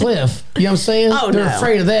jump a cliff. You know what I'm saying? Oh, they're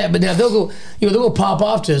afraid of that. But now they'll go pop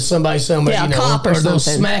off to somebody somewhere. Yeah, a cop or they'll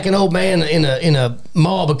something. smack an old man in a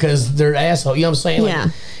mall because they're an asshole. You know what I'm saying? Yeah.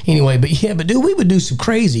 Anyway, but dude, we would do some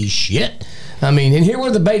crazy shit. I mean, and here were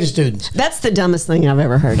the Beta students. That's the dumbest thing I've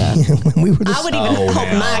ever heard of. I would even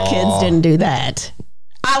hope my kids didn't do that.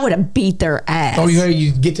 I would have beat their ass. Oh,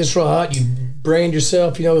 you get this real hot, you brand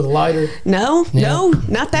yourself, with a lighter. No,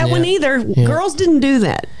 not that one either. Yeah. Girls didn't do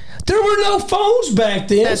that. There were no phones back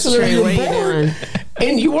then. That's so true. Bored.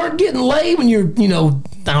 And you weren't getting laid when you're,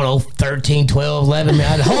 13, 12, 11.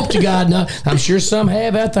 I'd hope to God not. I'm sure some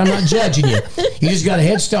have out there. I'm not judging you. You just got a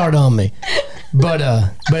head start on me. But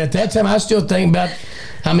at that time, I was still thinking about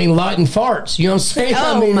I mean, lighting farts. You know what I'm saying?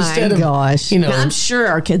 Oh, I mean, my gosh. You know, I'm sure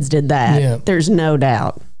our kids did that. Yeah. There's no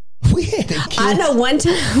doubt. We had a kid. I know one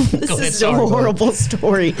time, this Go ahead, is a sorry, horrible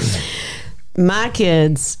story. My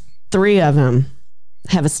kids, 3 of them,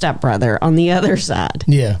 have a stepbrother on the other side.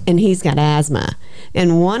 Yeah. And he's got asthma.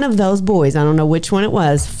 And one of those boys, I don't know which one it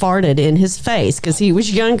was, farted in his face because he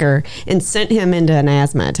was younger and sent him into an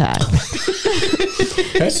asthma attack.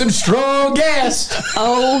 That's some strong gas.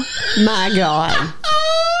 Oh, my God.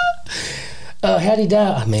 How'd he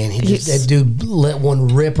die? Oh, man, that dude let one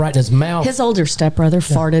rip right in his mouth. His older stepbrother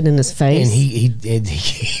farted in his face. And he didn't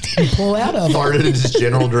pull out of it. Farted in his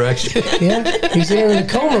general direction. Yeah, he's there in a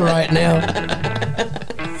coma right now.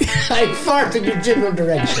 I fart in your general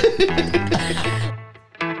direction.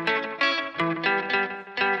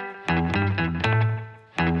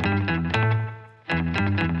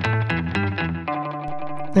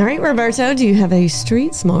 All right, Roberto, do you have a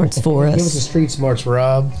street smarts for us? Give us the street smarts,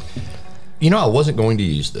 Rob. You know, I wasn't going to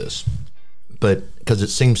use this, but because it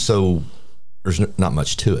seems so, there's not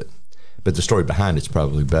much to it. But the story behind it's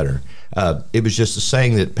probably better. It was just a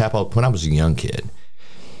saying that Papa, when I was a young kid,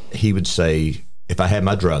 he would say, if I had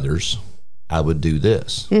my druthers, I would do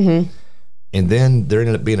this. Mm-hmm. And then there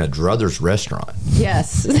ended up being a Druthers restaurant.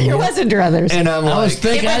 Yes, there was a Druthers. And I'm like, I was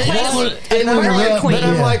thinking,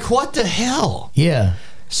 I'm like, what the hell? Yeah.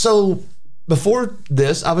 So before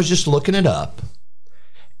this, I was just looking it up,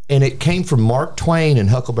 and it came from Mark Twain and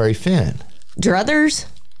Huckleberry Finn. Druthers?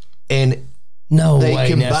 And no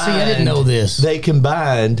way. Now, see, I didn't know this. They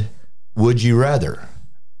combined Would You Rather.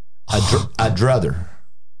 I'd druther.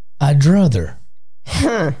 I'd druther.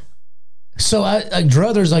 Huh. So I'd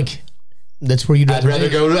druther's like, that's where you'd I'd rather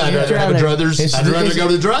go to, I'd rather have a druthers. I'd rather go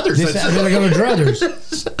to the druthers. I'd rather go to druthers.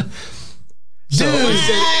 Dude, wow,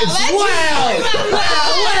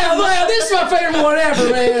 this is my favorite one ever,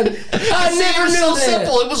 man. I never knew so that.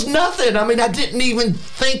 Simple. It was nothing. I mean, I didn't even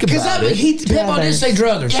think about it. Peppo didn't say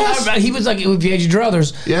druthers. Yes. He was like, if you had your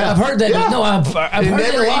druthers. Yeah. I've heard that. Yeah. But no, I've heard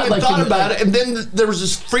that a lot. Even thought about it. And then there was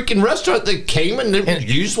this freaking restaurant that came and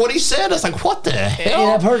used what he said. I was like, what the hell?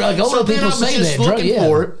 And I've heard like older people say that. Looking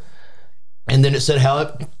for it. And then it said how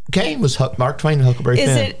it came was Mark Twain and Huckleberry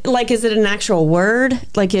Finn. Is it an actual word?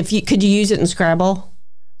 Like could you use it in Scrabble?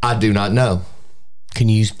 I do not know. Can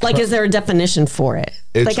you use is there a definition for it?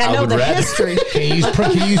 Like I know the history. Can you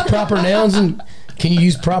use proper nouns and can you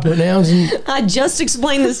use proper nouns and I just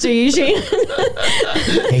explained this to you, Shane.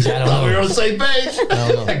 I don't know. We were on the same page.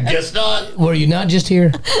 I guess not. Were you not just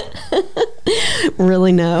here?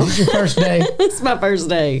 Really, no. This is your first day. It's my first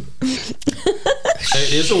day.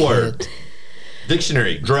 It is a word.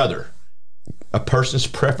 Dictionary, druther. A person's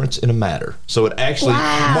preference in a matter. So it actually,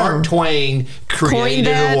 Mark Twain created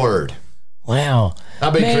a word. Wow.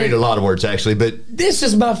 I've been creating a lot of words actually, but this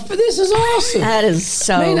is awesome. That is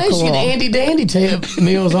so cool. I used to get Andy Dandy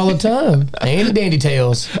meals all the time. Andy Dandy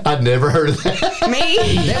Tales. I'd never heard of that.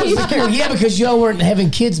 Me? That was the cure. Yeah, because y'all weren't having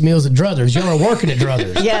kids meals at Druthers. Y'all were working at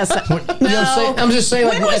Druthers. Yes. You know what I'm saying? I'm just saying.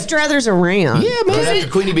 When was Druthers around? Yeah, man. Right after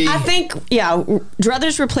Queenie Bee. I think,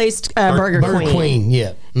 Druthers replaced Burger Queen.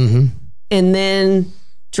 Yeah. Mm-hmm. And then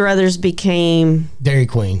Druthers became Dairy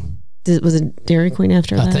Queen. Was it Dairy Queen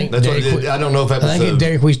after that? I think that's what it did. I don't know if that was. I think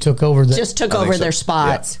Dairy Queen took over. Took over their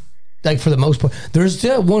spots. Yeah. Like for the most part, there's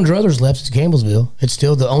still one Druthers left. It's Campbellsville. It's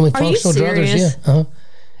still the only functional Druthers. Yeah. Uh-huh.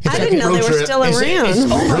 I didn't know they were still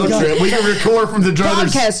around. Road trip. We can record from the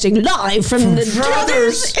Druthers. Podcasting live from the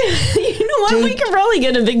Druthers. You know what? Dude, we could probably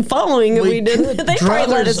get a big following if we did. They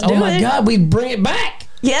probably let us do it. Oh my God, we'd bring it back.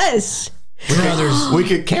 Yes. Druthers. We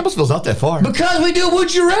could. Campbellsville's not that far. Because we do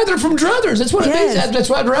Would You Rather from Druthers. That's what it means. That's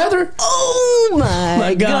what I'd rather. Oh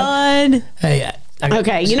my God. Hey.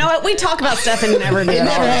 Okay, you know what? We talk about stuff and it never It never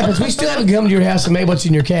happens. We still haven't come to your house and made what's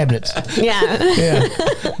in your cabinets. Yeah.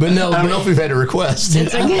 But no. I don't know if we've had a request. I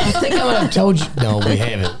think I might have told you. No, we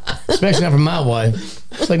haven't. Especially not from my wife.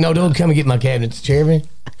 It's like, no, don't come and get my cabinets, Jeremy.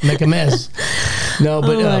 Make a mess. No,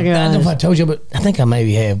 but I don't know if I told you, but I think I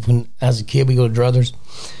maybe have. When I was a kid, we go to Druthers.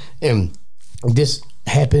 And this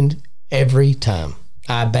happened every time.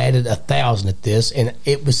 I batted 1,000 at this, and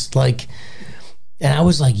it was like, and I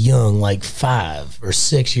was like young, like 5 or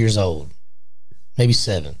 6 years old, maybe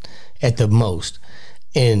 7 at the most.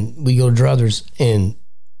 And we go to Druthers, and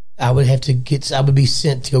I would be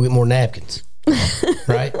sent to go get more napkins,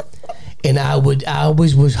 right? And I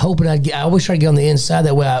always was hoping I always tried to get on the inside.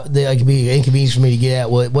 That way it could be inconvenience for me to get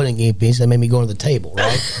out. Well, it wasn't inconvenience. That made me go to the table,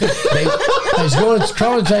 right? I was going to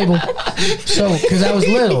crawl to the table. So, because I was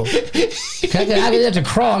little. I could have to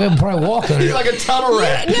crawl. I could probably walk under it. You're like a tunnel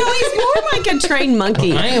rat. No, he's more like a trained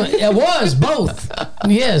monkey. I was, both.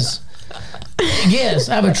 Yes. Yes,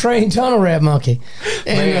 I'm a trained tunnel rat monkey.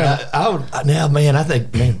 And, I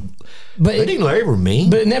think, but Buddy and Larry were mean.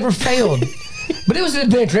 But it never failed. But it was an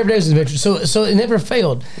adventure. Every day was an adventure. So it never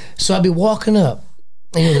failed. So I'd be walking up,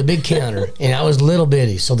 the big counter, and I was little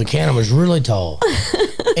bitty, so the counter was really tall.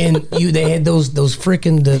 And they had those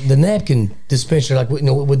freaking the napkin dispenser, like with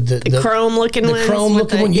the chrome looking ones. The chrome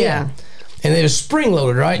looking one, yeah. And they were spring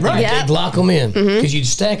loaded, right? Right. They'd lock them in because you'd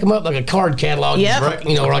stack them up like a card catalog. Yep.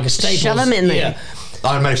 Or like a Staples. Shove them in there. Yeah.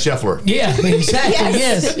 Automatic shuffler. Yeah, exactly.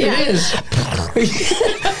 Yes, Yeah. it is.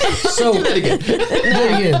 So do it again.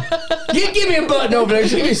 Give me a button over there.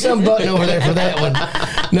 Just give me some button over there for that one.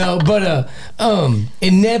 No, but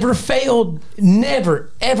it never failed. Never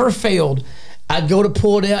ever failed. I'd go to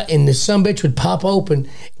pull it out, and the sumbitch would pop open.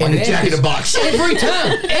 And like a Jack in the Box. Every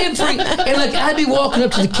time. And like, I'd be walking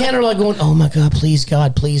up to the counter, like going, oh my God, please,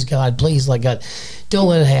 God, please, God, please, like, God, don't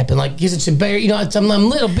let it happen. Like, because it's embarrassing. I'm a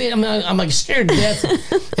little bit, I'm like scared to death.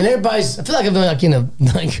 And everybody's, I feel like I'm like in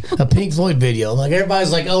a Pink Floyd video. Like,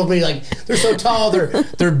 everybody's like over me, like, they're so tall,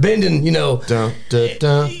 they're bending, Yeah.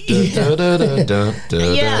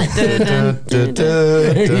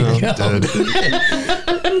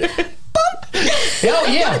 Oh,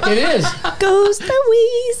 yeah, it is. Goes the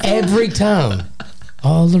weasel. Every time.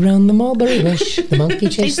 All around the mulberry bush, the monkey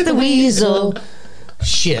chased the weasel.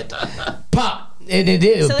 Shit. Pop. It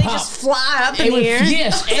did. So they just fly up in the air?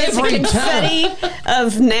 Yes, every confetti time.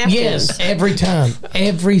 of napkins. Yes, every time.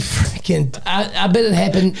 Every freaking... I bet it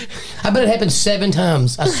happened... 7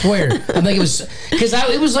 times. I swear. I think it was... Because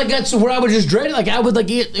it was like that's where I would just dread it. Like I would like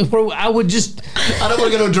it... Where I would just... I don't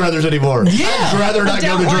want to go to Druthers anymore. Yeah. I'd rather not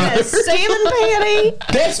go to Druthers. Salmon patty.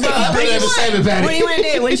 That's my... I'd rather have a salmon patty. What do you want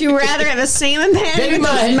to do? Would you rather have a salmon patty with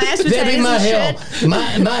mashed potatoes that'd be my hell. shit?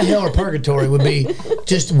 My hell or purgatory would be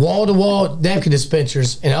just wall-to-wall napkin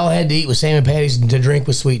dispensers, and all I had to eat was salmon patties and to drink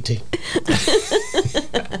with sweet tea.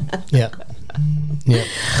 Yeah.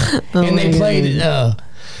 And they played The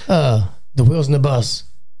Wheels in the Bus.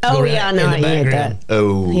 Oh, yeah, no, I hate that.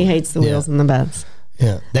 Oh. He hates the wheels in the bus.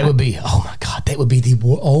 Yeah, that would be, oh my God, that would be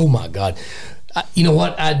oh my God. You know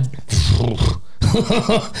what? I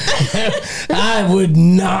would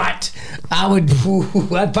not.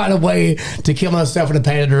 I'd find a way to kill myself in a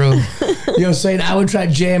padded room. You know what I'm saying? I would try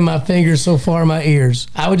to jam my fingers so far in my ears.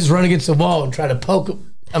 I would just run against the wall and try to poke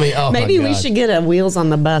them. I mean, oh Maybe my God. we should get a Wheels on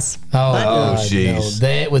the Bus. Oh, jeez.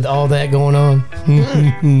 That with all that going on.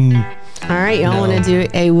 All right, y'all want to do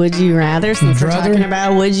a Would You Rather since we're talking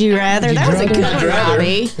about Would You Rather? That was a good one,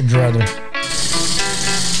 Robbie. Druther.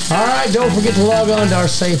 All right, don't forget to log on to our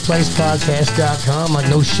safeplacepodcast.com. Like,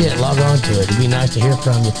 no shit, log on to it. It'd be nice to hear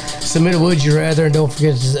from you. Submit a Would You Rather, and don't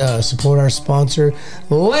forget to support our sponsor,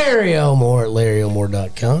 Larry Elmore at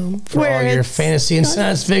LarryElmore.com for all your fantasy and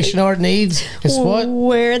science fiction art needs. Guess what?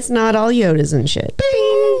 Where it's not all Yodas and shit.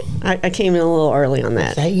 Bing! I came in a little early on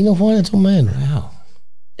that. Hey, you know what? It don't matter. Wow.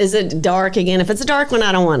 Is it dark again? If it's a dark one,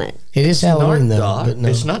 I don't want it. It is Halloween, though. Dark. But no.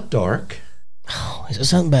 It's not dark. Oh, is it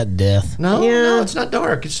something about death? No, Yeah. no, it's not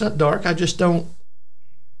dark. It's not dark. I just don't.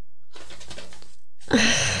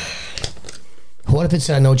 What if it's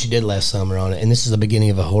I Know What You Did Last Summer on it, and this is the beginning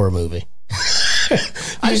of a horror movie?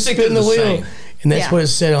 I just think spin the they're the wheel, same. and that's what it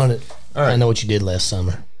said on it. All right. I Know What You Did Last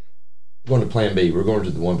Summer. We're going to Plan B. We're going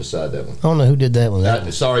to the one beside that one. I don't know who did that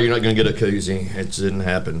one. Sorry, you're not going to get a koozie. It didn't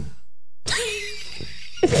happen.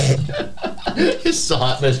 It's so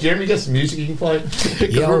hot mess. Jeremy, you got some music you can play?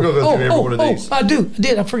 Because we're going to go through every one of these. I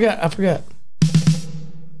did. I forgot.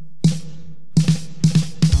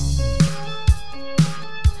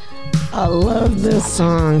 I love this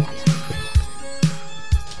song.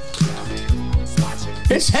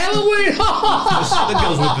 It's Halloween. That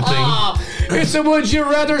goes with the thing. It's a Would You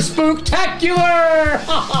Rather spooktacular.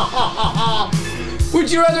 Would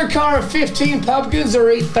you rather carve 15 pumpkins or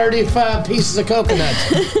eat 35 pieces of coconuts?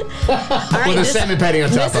 With a salmon patty on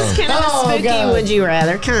top This of is kind of a spooky God. Would You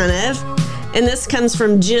Rather, kind of. And this comes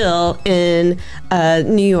from Jill in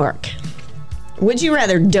New York. Would you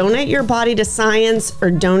rather donate your body to science or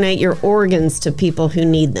donate your organs to people who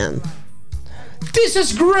need them? This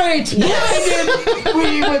is great. Yes. Why did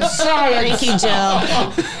we with science? Thank you, Jill.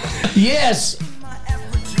 Yes.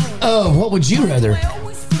 What would you rather?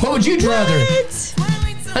 What would you rather? What?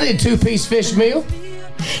 I need a 2-piece fish meal.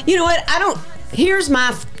 You know what? Here's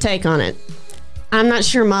my take on it. I'm not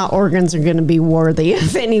sure my organs are going to be worthy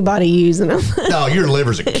of anybody using them. No, your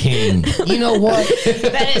liver's a king. You know what?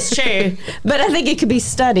 That is true. But I think it could be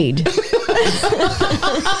studied.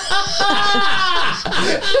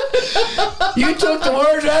 You took the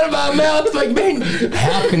words out of my my mouth. Like, man,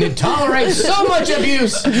 how can it tolerate so much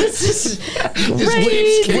abuse? This is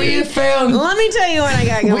crazy. We have found. Let me tell you what I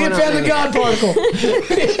got going on. We have found the God particle.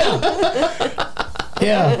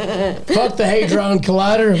 Yeah. Fuck the Hadron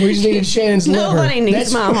Collider. We just needed Shannon's liver. Nobody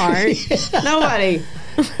needs my heart. Nobody.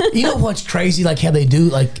 You know what's crazy? Like how they do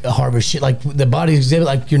like harvest shit, like the body exhibit,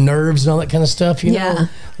 like your nerves and all that kind of stuff. You know,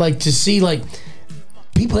 like to see like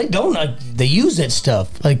people they don't like they use that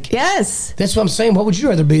stuff. Like yes, that's what I'm saying. What would you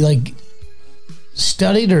rather be like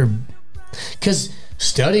studied or because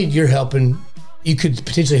studied you're helping? You could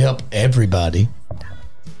potentially help everybody.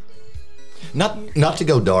 Not to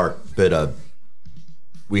go dark, but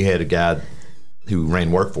we had a guy who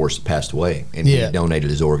ran Workforce that passed away, and he donated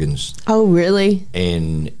his organs. Oh, really?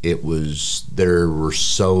 And there were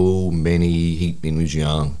so many, he was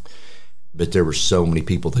young, but there were so many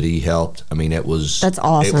people that he helped. I mean, that's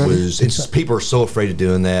awesome. People are so afraid of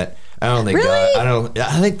doing that. I don't think really?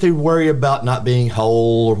 I think they worry about not being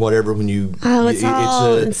whole or whatever when you. Oh,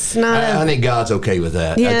 it's not. I think God's okay with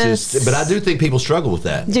that. Yes. But I do think people struggle with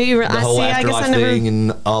that. Do you? The whole afterlife thing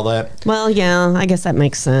and all that. Well, yeah, I guess that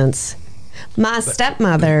makes sense. My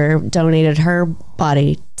stepmother donated her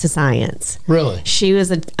body to science. Really? She was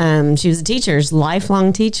a teacher,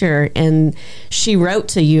 lifelong teacher, and she wrote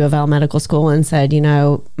to U of L Medical School and said, you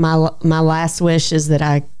know, my last wish is that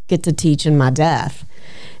I get to teach in my death.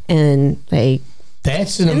 And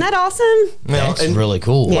isn't that awesome? That's really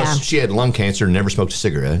cool. Yeah. Plus, she had lung cancer and never smoked a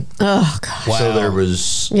cigarette. Oh God! Wow. So there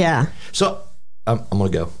was So I'm gonna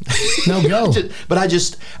go. No, go. But I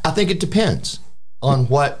think it depends on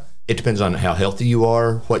what. It depends on how healthy you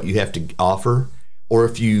are, what you have to offer, or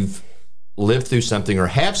if you've lived through something or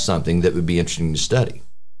have something that would be interesting to study.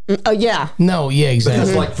 Oh yeah. No, yeah, exactly.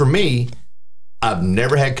 Because like for me, I've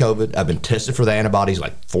never had COVID. I've been tested for the antibodies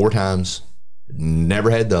like 4 times. Never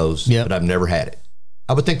had those, but I've never had it.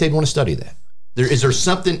 I would think they'd want to study that. Is there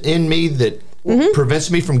something in me that prevents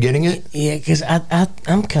me from getting it? Yeah, because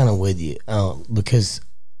I'm kind of with you because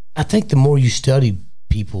I think the more you study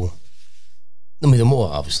people, I mean, the more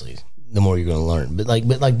obviously the more you're going to learn. But like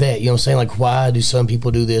that, you know what I'm saying? Like why do some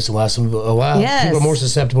people do this and why some people people are more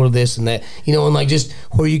susceptible to this and that? You know, and like just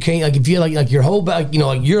where you can't like if you like your whole back, you know,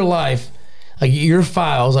 like your life. Like your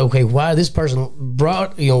files, okay, why this person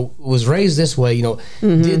was raised this way,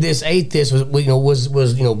 did this, ate this, was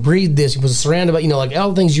breathed this, was surrounded by, like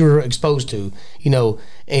all the things you were exposed to,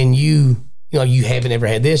 and you haven't ever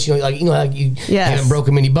had this, you haven't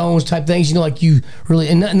broken many bones type things, like you really,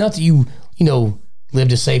 and not that you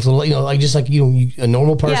lived a safe little, like just like a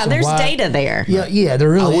normal person. Yeah, there's data there. Yeah,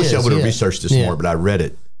 there really is. I wish I would have researched this more, but I read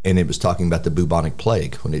it, and it was talking about the bubonic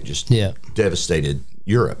plague when it just devastated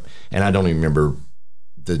Europe. And I don't even remember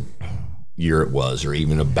the year it was or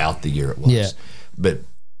even about the year it was. Yeah. But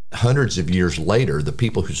hundreds of years later, the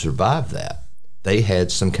people who survived that, they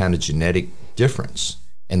had some kind of genetic difference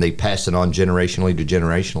and they passed it on generationally to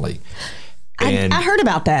generationally. And I heard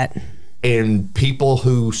about that. And people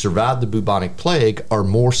who survived the bubonic plague are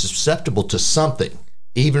more susceptible to something.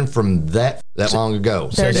 Even from that long ago.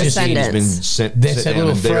 Their descendants. That's that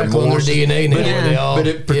little freckle in their DNA now. But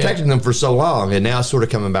it protected them for so long, and now it's sort of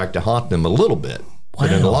coming back to haunt them a little bit. Wow.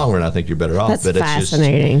 But in the long run, I think you're better off. That's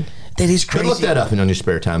fascinating. That is crazy. But look that up on your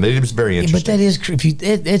spare time. It was very interesting. But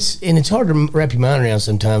that is it's hard to wrap your mind around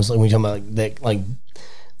sometimes. Like when you talk about that,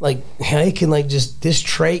 like how it can just this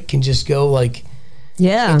trait can just go like.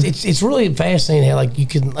 Yeah. It's really fascinating how you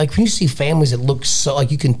can when you see families that look so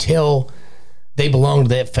you can tell. They belong to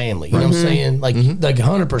that family. You know what I'm saying? Like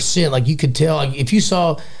 100%. Like you could tell. Like if you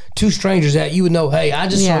saw 2 strangers out, you would know. Hey, I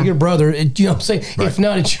just saw your brother. You know what I'm saying? Right. If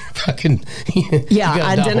not, it's your fucking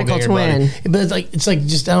identical twin. But it's like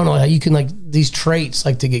just I don't know how you can these traits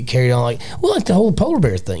to get carried on. Like the whole polar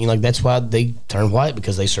bear thing. That's why they turn white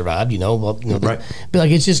because they survived. Right. But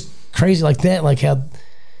it's just crazy like that. Like how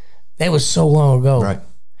that was so long ago. Right.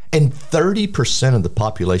 And 30% of the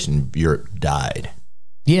population of Europe died.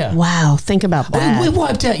 Yeah. Wow. Think about that. We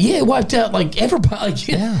wiped out. Yeah, it wiped out everybody.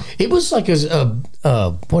 It was like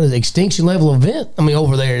extinction level event. I mean,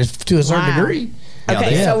 over there to a certain degree.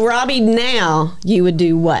 Okay, so Robbie, now you would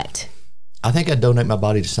do what? I think I'd donate my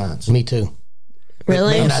body to science. Me too.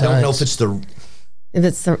 Really? And I don't know if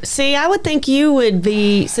it's See, I would think you would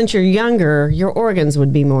be, since you're younger, your organs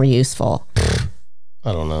would be more useful.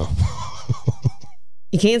 I don't know.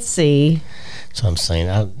 You can't see. So I'm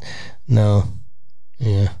saying, no.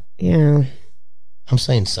 Yeah. I'm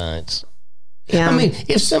saying science. Yeah. I mean,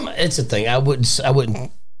 it's the thing. I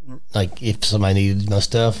wouldn't if somebody needed my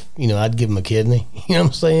stuff, I'd give them a kidney. You know what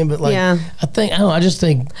I'm saying? But I just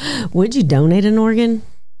think. Would you donate an organ?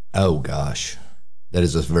 Oh gosh, that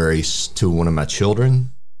is to one of my children.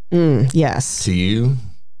 Yes. To you?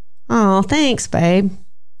 Oh, thanks, babe.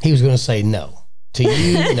 He was going to say no. To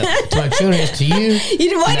you, no. To my children, it's to you. You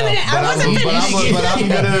didn't wait a minute. I wasn't finished. You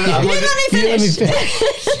didn't let me finish.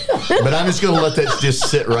 But I'm just going to let that just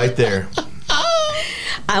sit right there.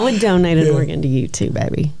 I would donate an organ to you too,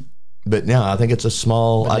 baby. But no, I think it's a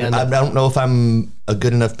small. I don't know if I'm a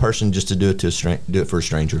good enough person just to do it do it for a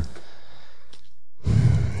stranger.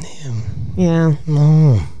 Yeah.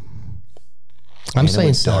 No. I'm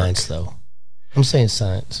saying science, though. I'm saying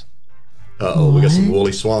science. Uh-oh, we got some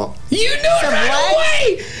woolly swamp. You knew it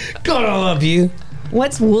right away! God, I love you.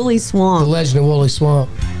 What's Woolly The Swamp? Legend of Woolly Swamp.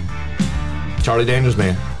 Charlie Daniels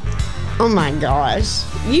Band. Oh my gosh.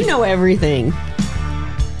 You know everything.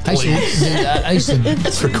 I used to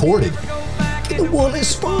It's recorded. the Woolly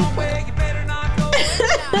Swamp.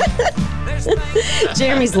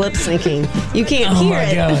 Jeremy's lip syncing. You can't Oh hear my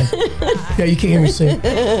it. God. Yeah, you can't hear me sing.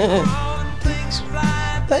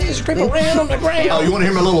 Things drip around on the ground. Oh, you want to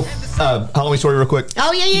hear my little Halloween story real quick?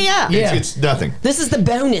 Oh, yeah. Yeah. It's nothing. This is the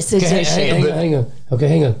bonus Okay, edition. hang on. Okay,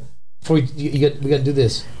 hang on. Before we got to do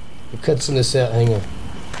this. We'll cut some of this out. Hang on.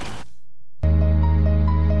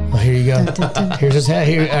 Oh, here you go. Here's his hat.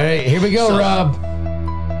 Here, all right, here we go, Rob.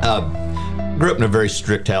 Grew up in a very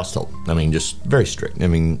strict household. I mean, just very strict. I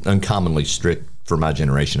mean, uncommonly strict for my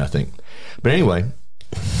generation, I think. But anyway,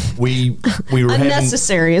 we were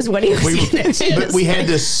Unnecessary is what he was going to do. But we had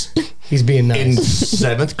this He's being nice. in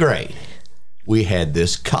 7th grade. We had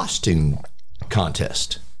this costume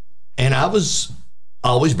contest, and I was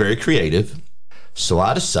always very creative. So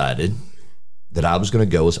I decided that I was going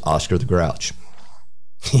to go as Oscar the Grouch.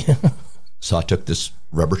 Yeah. So I took this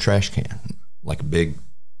rubber trash can, like a big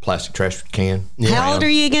plastic trash can. How old are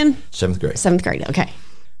you again? 7th grade. 7th grade. Okay.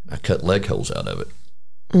 I cut leg holes out of it.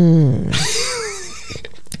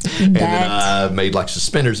 And then I made like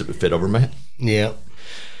suspenders that would fit over my head. Yeah.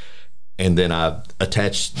 And then I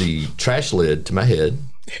attached the trash lid to my head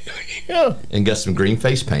Yeah. and got some green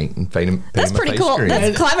face paint and painted That's my pretty face cool. green.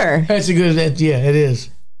 That's clever. That's a good, yeah, it is.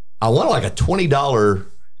 I won like a $20.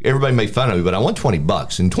 Everybody made fun of me, but I won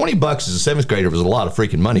 $20. And $20 as a 7th grader was a lot of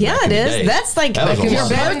freaking money. Yeah, back in it the is. day. That's like That was a your lot.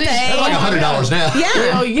 birthday. That's like $100 now.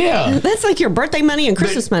 Yeah. Oh, yeah. That's like your birthday money and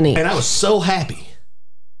Christmas money. And I was so happy.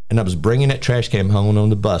 And I was bringing that trash can home on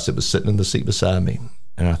the bus. It was sitting in the seat beside me.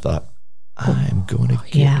 And I thought, I'm going to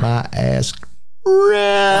get my ass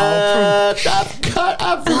wrecked.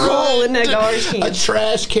 I've ruined in a garbage can. a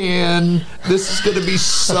trash can. This is going to be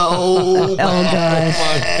so Oh, bad. Oh,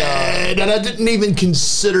 my God. And I didn't even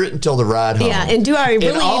consider it until the ride home. Yeah, and do I really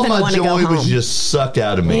And all even my want to go joy home? was just sucked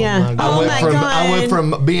out of me. Yeah. I Oh, went my from God. I went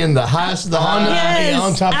from being the highest of the high. Yes.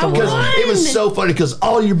 on top of the I world. won. It was so funny because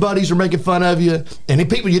all your buddies were making fun of you, and the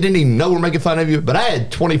people you didn't even know were making fun of you. But I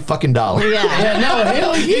had $20 fucking. Yeah. Yeah, no,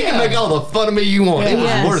 hell yeah. You can make all the fun of me you want. It was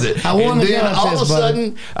Yes. worth it. I won and the then all of a contest, buddy.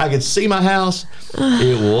 sudden, I could see my house.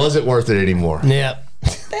 It wasn't worth it anymore. Yeah.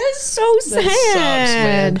 That's so sad. sucks,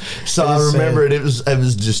 man. So I That's remember sad. it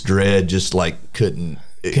was just dread, just like couldn't.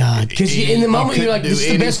 God, because in the moment you're like, couldn't this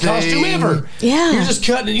is do the best anything. costume ever. Yeah. You're just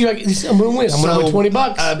cutting it. You're like, I'm going to win. I'm going to So, win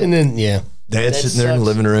 $20. And then, yeah. Dad's That sitting there in the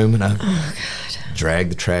sucks. living room, and I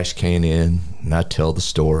dragged the trash can in, and I tell the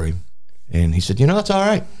story. And he said, it's all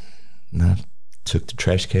right. And I took the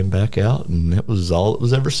trash can back out, and that was all that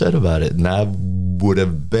was ever said about it. And I would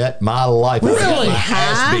have bet my life I would have Really? gotten my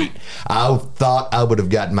ass beat. I thought I would have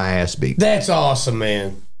gotten my ass beat. That's awesome,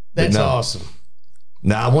 man. That's no. awesome.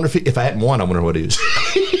 Now, I wonder if I hadn't won, I wonder what it is.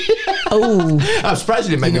 Oh. I'm surprised he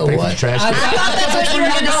didn't make You know me pay for what? the trash I can. I thought that's what you were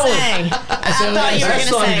going to say. I thought you were gonna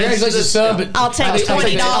say. Congratulations, son, but I'll take I'll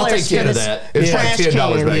take $20 10 for of this that. It was Yeah. like trash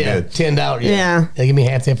 $10 can. back yeah, then. $10. Yeah. They give me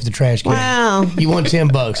half that for the trash can. Wow. You won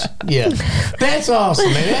 $10. Yeah. That's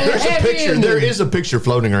awesome, man. There's a Happy picture. ending. There is a picture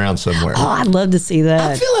floating around somewhere. Oh, I'd love to see I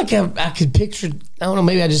that. feel like I could picture. I don't know.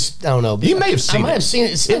 Maybe I don't know. You may have seen I might it. have seen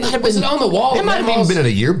it. Was it on the wall? It might have even been in a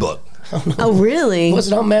yearbook. Oh, really?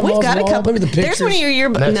 Was it on Matt We've Wall's got a wall? couple. Maybe the There's one of pictures? your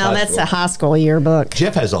yearbooks. That's No, high that's school. a high school yearbook.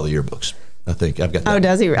 Jeff has all the yearbooks. I think I've got that. Oh,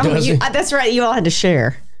 does he? Oh, Does he? that's right. You all had to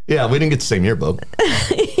share. Yeah, we didn't get the same yearbook.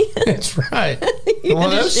 That's right. Well,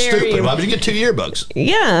 that's share stupid. you. Why would you get 2 yearbooks?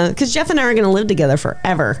 Yeah, because Jeff and I are going to live together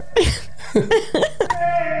forever.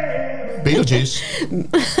 Beetlejuice.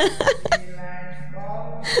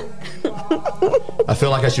 I feel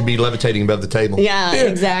like I should be levitating above the table. Yeah,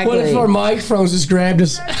 exactly. What if our microphones just grabbed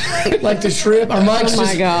us like the shrimp? Our mics Oh my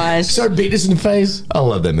just gosh. started beating us in the face. I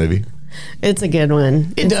love that movie. It's a good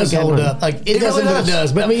one. It does hold up. Like it doesn't, but it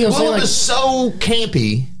does. But I mean, you know, Well, what it I'm was saying? so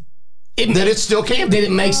campy Like, that it's still campy. that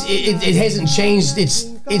it makes it hasn't changed.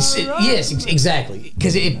 Yes, exactly,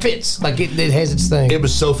 because it fits. Like it has its thing. It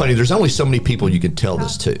was so funny. There's only so many people you could tell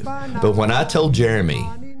this to. But when I told Jeremy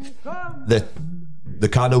that the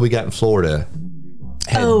condo we got in Florida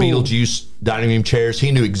had Beetlejuice dining room chairs.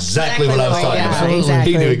 He knew exactly what I was talking about.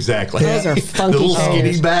 Exactly. He knew exactly. Those are funky the little skinny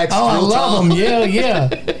chairs. backs. Oh, I love them. Yeah.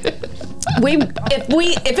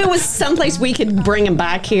 If it was someplace we could bring him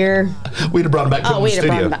back here, we'd have brought him back to the we'd have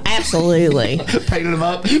brought studio. him back. Absolutely. Painted him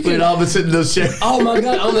up. We'd all been sitting in those chairs. Oh my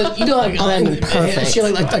God! that'd be perfect. Shit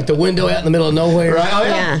like the window out in the middle of nowhere. Right? Oh,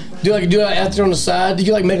 yeah. Yeah. Do it out there on the side. Did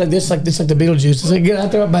you make like this, like the Beetlejuice? It's like get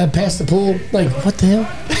out there by past the pool. Like what the hell?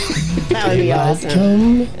 That would be awesome.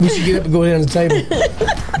 Come. We should get up and go down to the table.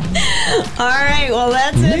 All right. Well,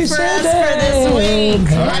 that's it for us for this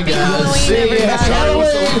week. All right, Happy guys. Halloween, See ya. everybody. Sorry it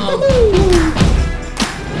was so long.